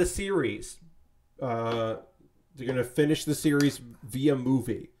end the series. They're going to finish the series via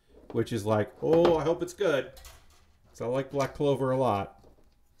movie, which is like, oh, I hope it's good. Because I like Black Clover a lot.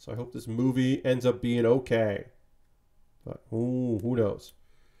 So I hope this movie ends up being okay. But who knows?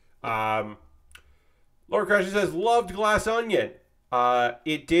 Laura Crasher says, loved Glass Onion.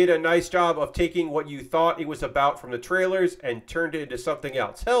 It did a nice job of taking what you thought it was about from the trailers and turned it into something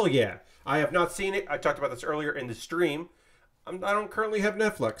else. Hell yeah. I have not seen it. I talked about this earlier in the stream. I don't currently have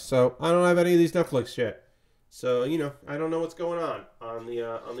Netflix, so I don't have any of these Netflix shit. So, I don't know what's going on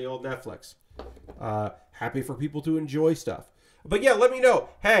the old Netflix. Happy for people to enjoy stuff. But yeah, let me know.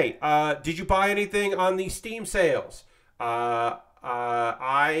 Hey, did you buy anything on the Steam sales? I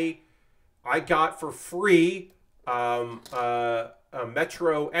got for free a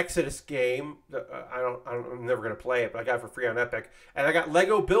Metro Exodus game. I'm never gonna play it, but I got it for free on Epic. And I got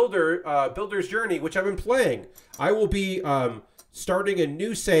Lego Builder's Journey, which I've been playing. I will be starting a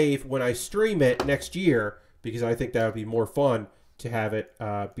new save when I stream it next year, because I think that would be more fun to have it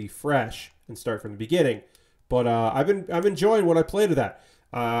be fresh and start from the beginning. But I'm enjoying what I played of that.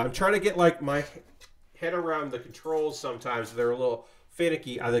 I'm trying to get like my head around the controls. Sometimes they're a little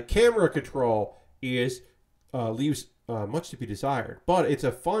finicky. The camera control leaves much to be desired. But it's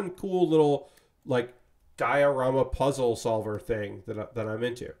a fun, cool little like diorama puzzle solver thing that I'm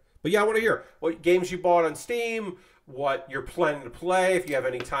into. But yeah, I want to hear what games you bought on Steam, what you're planning to play, if you have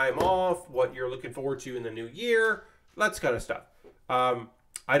any time off, what you're looking forward to in the new year, that kind of stuff.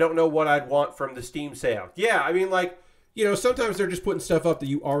 I don't know what I'd want from the Steam sale. Yeah, I mean, like, you know, sometimes they're just putting stuff up that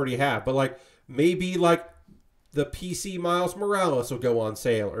you already have, but like maybe like the PC Miles Morales will go on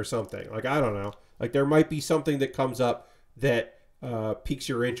sale or something. Like, I don't know. Like, there might be something that comes up that piques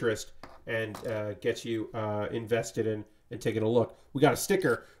your interest and gets you invested in taking a look. We got a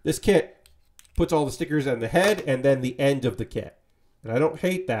sticker. This kit puts all the stickers on the head and then the end of the kit. And I don't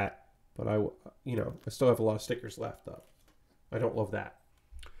hate that, but I still have a lot of stickers left, though. I don't love that.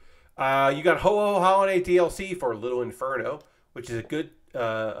 You got Ho Ho Holiday DLC for Little Inferno, which is a good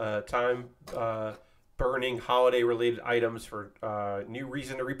time burning holiday-related items for new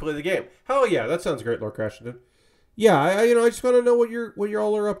reason to replay the game. Hell yeah, that sounds great, Lord Crashington. Yeah, I just want to know what you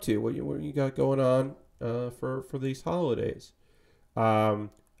all are up to, what you got going on for these holidays. Again,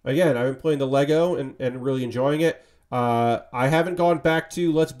 I've been playing the Lego and really enjoying it. I haven't gone back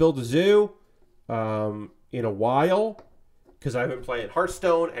to Let's Build a Zoo in a while because I've been playing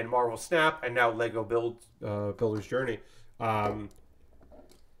Hearthstone and Marvel Snap and now Lego Builder's Journey.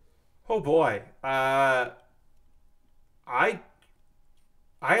 Oh boy, I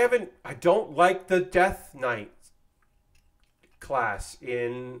don't like the Death Knight class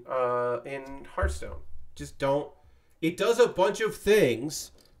in Hearthstone. Just don't. It does a bunch of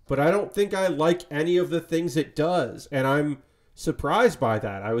things, but I don't think I like any of the things it does, and I'm surprised by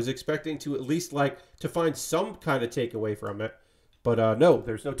that. I was expecting to at least to find some kind of takeaway from it, but no,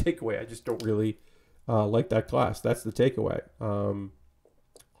 there's no takeaway. I just don't really like that class. That's the takeaway.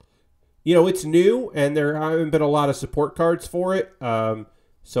 It's new, and there haven't been a lot of support cards for it,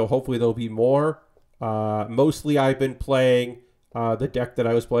 so hopefully there'll be more. Mostly I've been playing the deck that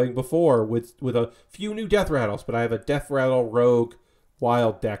I was playing before with a few new Death Rattles, but I have a Death Rattle Rogue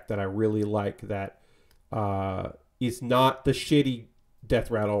Wild deck that I really like that is not the shitty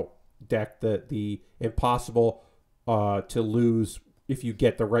Death Rattle deck, the impossible to lose if you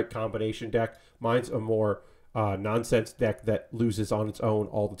get the right combination deck. Mine's a more nonsense deck that loses on its own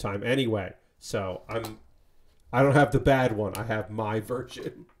all the time anyway. So I don't have the bad one. I have my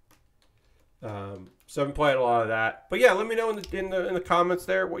version. So I've been playing a lot of that. But yeah, let me know in the comments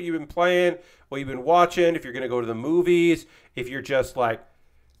there what you've been playing, what you've been watching, if you're going to go to the movies, if you're just like,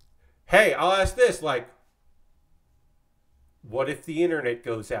 hey, I'll ask this, like, what if the internet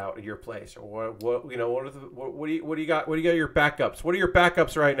goes out at your place? Or what do you got your backups? What are your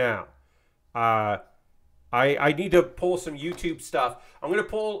backups right now? I need to pull some YouTube stuff.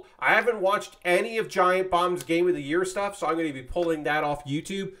 I haven't watched any of Giant Bomb's Game of the Year stuff, so I'm going to be pulling that off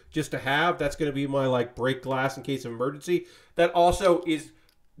YouTube just to have. That's going to be my, break glass in case of emergency. That also is,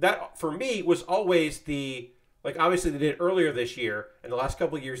 that for me was always obviously they did it earlier this year, and the last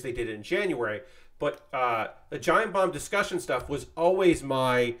couple of years they did it in January, but the Giant Bomb discussion stuff was always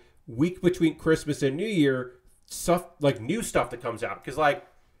my week between Christmas and New Year stuff, new stuff that comes out. Because,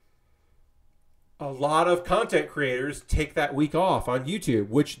 a lot of content creators take that week off on YouTube,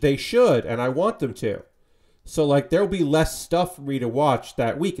 which they should, and I want them to. So, there'll be less stuff for me to watch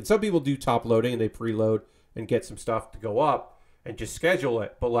that week. And some people do top loading, and they preload and get some stuff to go up and just schedule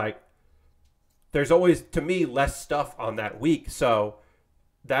it. But, there's always, to me, less stuff on that week. So,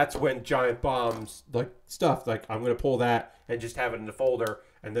 that's when Giant Bombs, stuff, I'm going to pull that and just have it in the folder,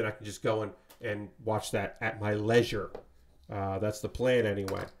 and then I can just go and watch that at my leisure. That's the plan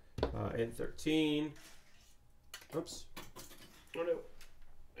anyway. N13. Oops. Oh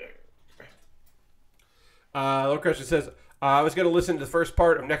no. Lord Crusher says, I was going to listen to the first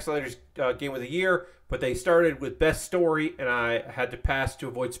part of Next Lender's Game of the Year, but they started with best story, and I had to pass to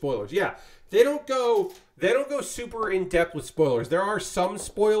avoid spoilers. Yeah, they don't go super in depth with spoilers. There are some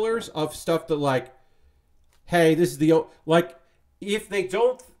spoilers of stuff that hey, this is the if they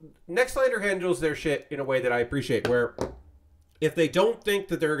don't, Next Lander handles their shit in a way that I appreciate, where if they don't think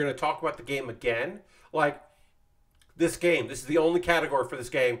that they're going to talk about the game again, this game, this is the only category for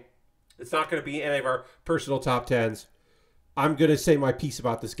this game. It's not going to be any of our personal top 10s. I'm going to say my piece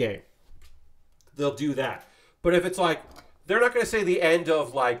about this game. They'll do that. But if it's they're not going to say the end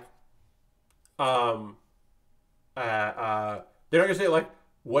of they're not going to say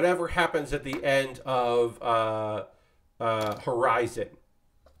whatever happens at the end of Horizon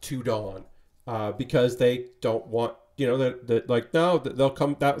to Dawn, because they don't want, no, they'll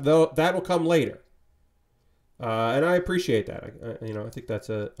come, that will come later. And I appreciate that. I think that's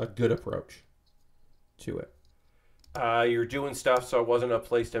a good approach to it. You're doing stuff, so it wasn't a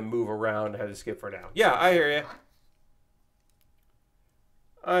place to move around. I had to skip for now. Yeah, I hear you.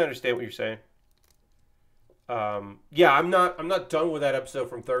 I understand what you're saying. Yeah, I'm not done with that episode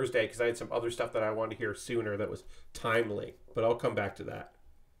from Thursday because I had some other stuff that I wanted to hear sooner that was timely. But I'll come back to that.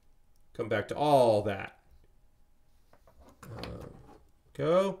 Come back to all that.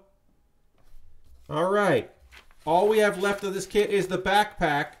 Go. All right. All we have left of this kit is the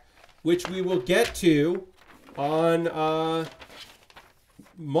backpack, which we will get to on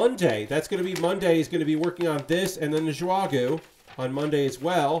Monday. That's going to be Monday. Is going to be working on this and then the Zhuagu on Monday as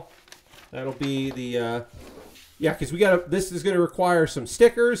well. That'll be the yeah, because we got this is going to require some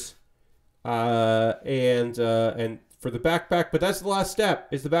stickers and for the backpack, but that's the last step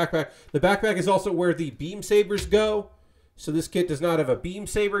is the backpack. The backpack is also where the beam sabers go. So this kit does not have a beam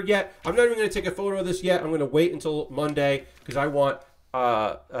saber yet. I'm not even going to take a photo of this yet. I'm going to wait until Monday because I want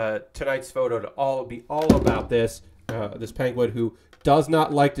tonight's photo to be all about this this penguin who does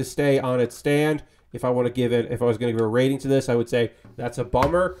not like to stay on its stand. If I was going to give a rating to this, I would say that's a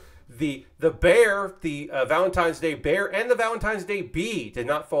bummer. The Baer, the Valentine's Day Baer, and the Valentine's Day Bee did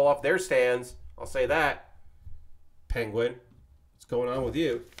not fall off their stands. I'll say that. Penguin, what's going on with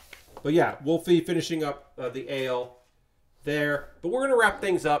you? But yeah, we'll be finishing up the ale there. But we're going to wrap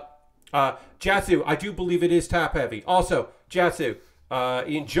things up. Jatsu, I do believe it is top heavy. Also, Jatsu,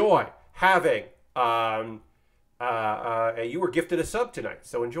 enjoy having... you were gifted a sub tonight,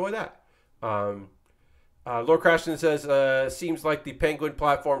 so enjoy that. Lord Crashton says, seems like the Penguin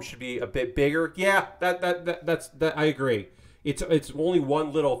platform should be a bit bigger. Yeah, that's I agree. It's only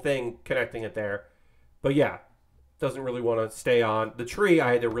one little thing connecting it there. But yeah, doesn't really want to stay on. The tree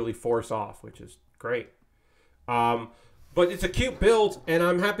I had to really force off, which is great. But it's a cute build, and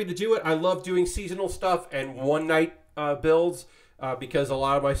I'm happy to do it. I love doing seasonal stuff and one-night builds because a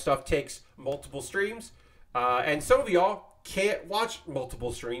lot of my stuff takes multiple streams. And some of y'all can't watch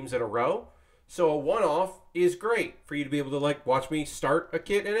multiple streams in a row. So a one-off is great for you to be able to like watch me start a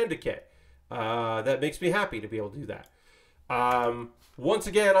kit and end a kit. That makes me happy to be able to do that. Once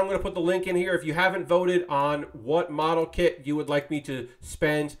again, I'm going to put the link in here. If you haven't voted on what model kit you would like me to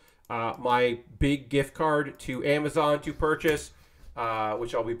spend my big gift card to Amazon to purchase,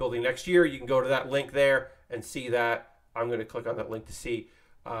 which I'll be building next year, you can go to that link there and see that. I'm going to click on that link to see.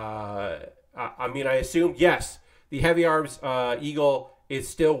 I assume, yes, the Heavy Arms Eagle is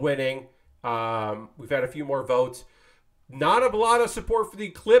still winning. We've had a few more votes. Not a lot of support for the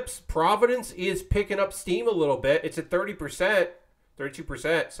Eclipse. Providence is picking up steam a little bit. It's at 30%,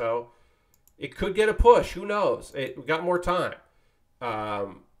 32%, so it could get a push. Who knows? We got more time.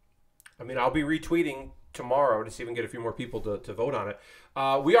 I'll be retweeting tomorrow to see if we can get a few more people to vote on it.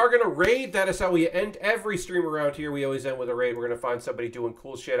 We are going to raid. That is how we end every stream around here. We always end with a raid. We're going to find somebody doing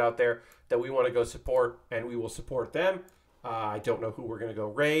cool shit out there that we want to go support, and we will support them. I don't know who we're going to go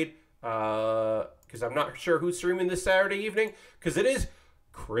raid because I'm not sure who's streaming this Saturday evening because it is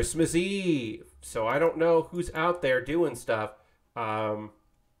Christmas Eve. So I don't know who's out there doing stuff. Loading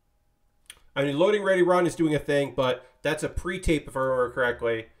Ready Run is doing a thing, but that's a pre-tape if I remember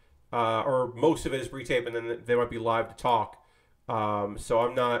correctly. Or most of it is pre-tape, and then they might be live to talk. So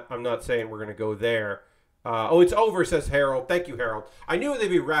I'm not saying we're gonna go there. Oh, it's over, says Harold. Thank you, Harold. I knew they'd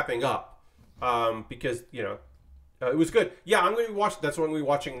be wrapping up because it was good. Yeah, I'm gonna be watching. That's what I'm gonna be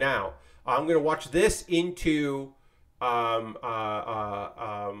watching now. I'm gonna watch this into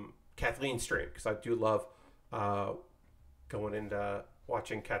Kathleen's stream because I do love going into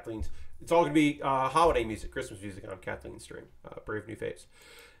watching Kathleen's. It's all gonna be holiday music, Christmas music on Kathleen's stream. Brave New Face.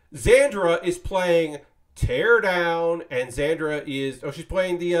 Xandra is playing Teardown, and Xandra is she's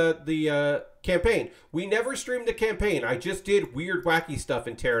playing the campaign. We never streamed the campaign. I just did weird wacky stuff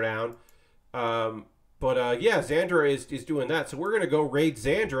in Teardown. Yeah, Xandra is doing that. So we're gonna go raid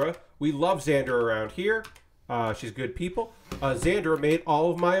Xandra. We love Xandra around here. She's good people. Xandra made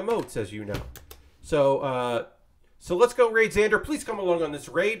all of my emotes, as you know. So let's go raid Xandra. Please come along on this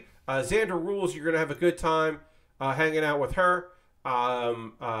raid. Xandra rules. You're gonna have a good time hanging out with her.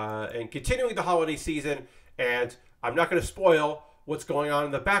 And continuing the holiday season, and I'm not going to spoil what's going on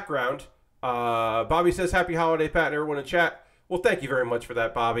in the background. Bobby says, happy holiday, Pat, and everyone in chat. Well, thank you very much for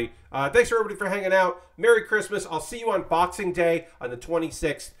that, Bobby. Thanks for everybody for hanging out. Merry Christmas. I'll see you on Boxing Day on the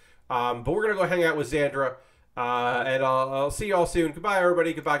 26th. But we're going to go hang out with Xandra. And I'll see you all soon. Goodbye,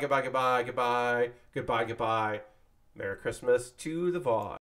 everybody. Goodbye, goodbye, goodbye, goodbye, goodbye, goodbye. Merry Christmas to the VOD.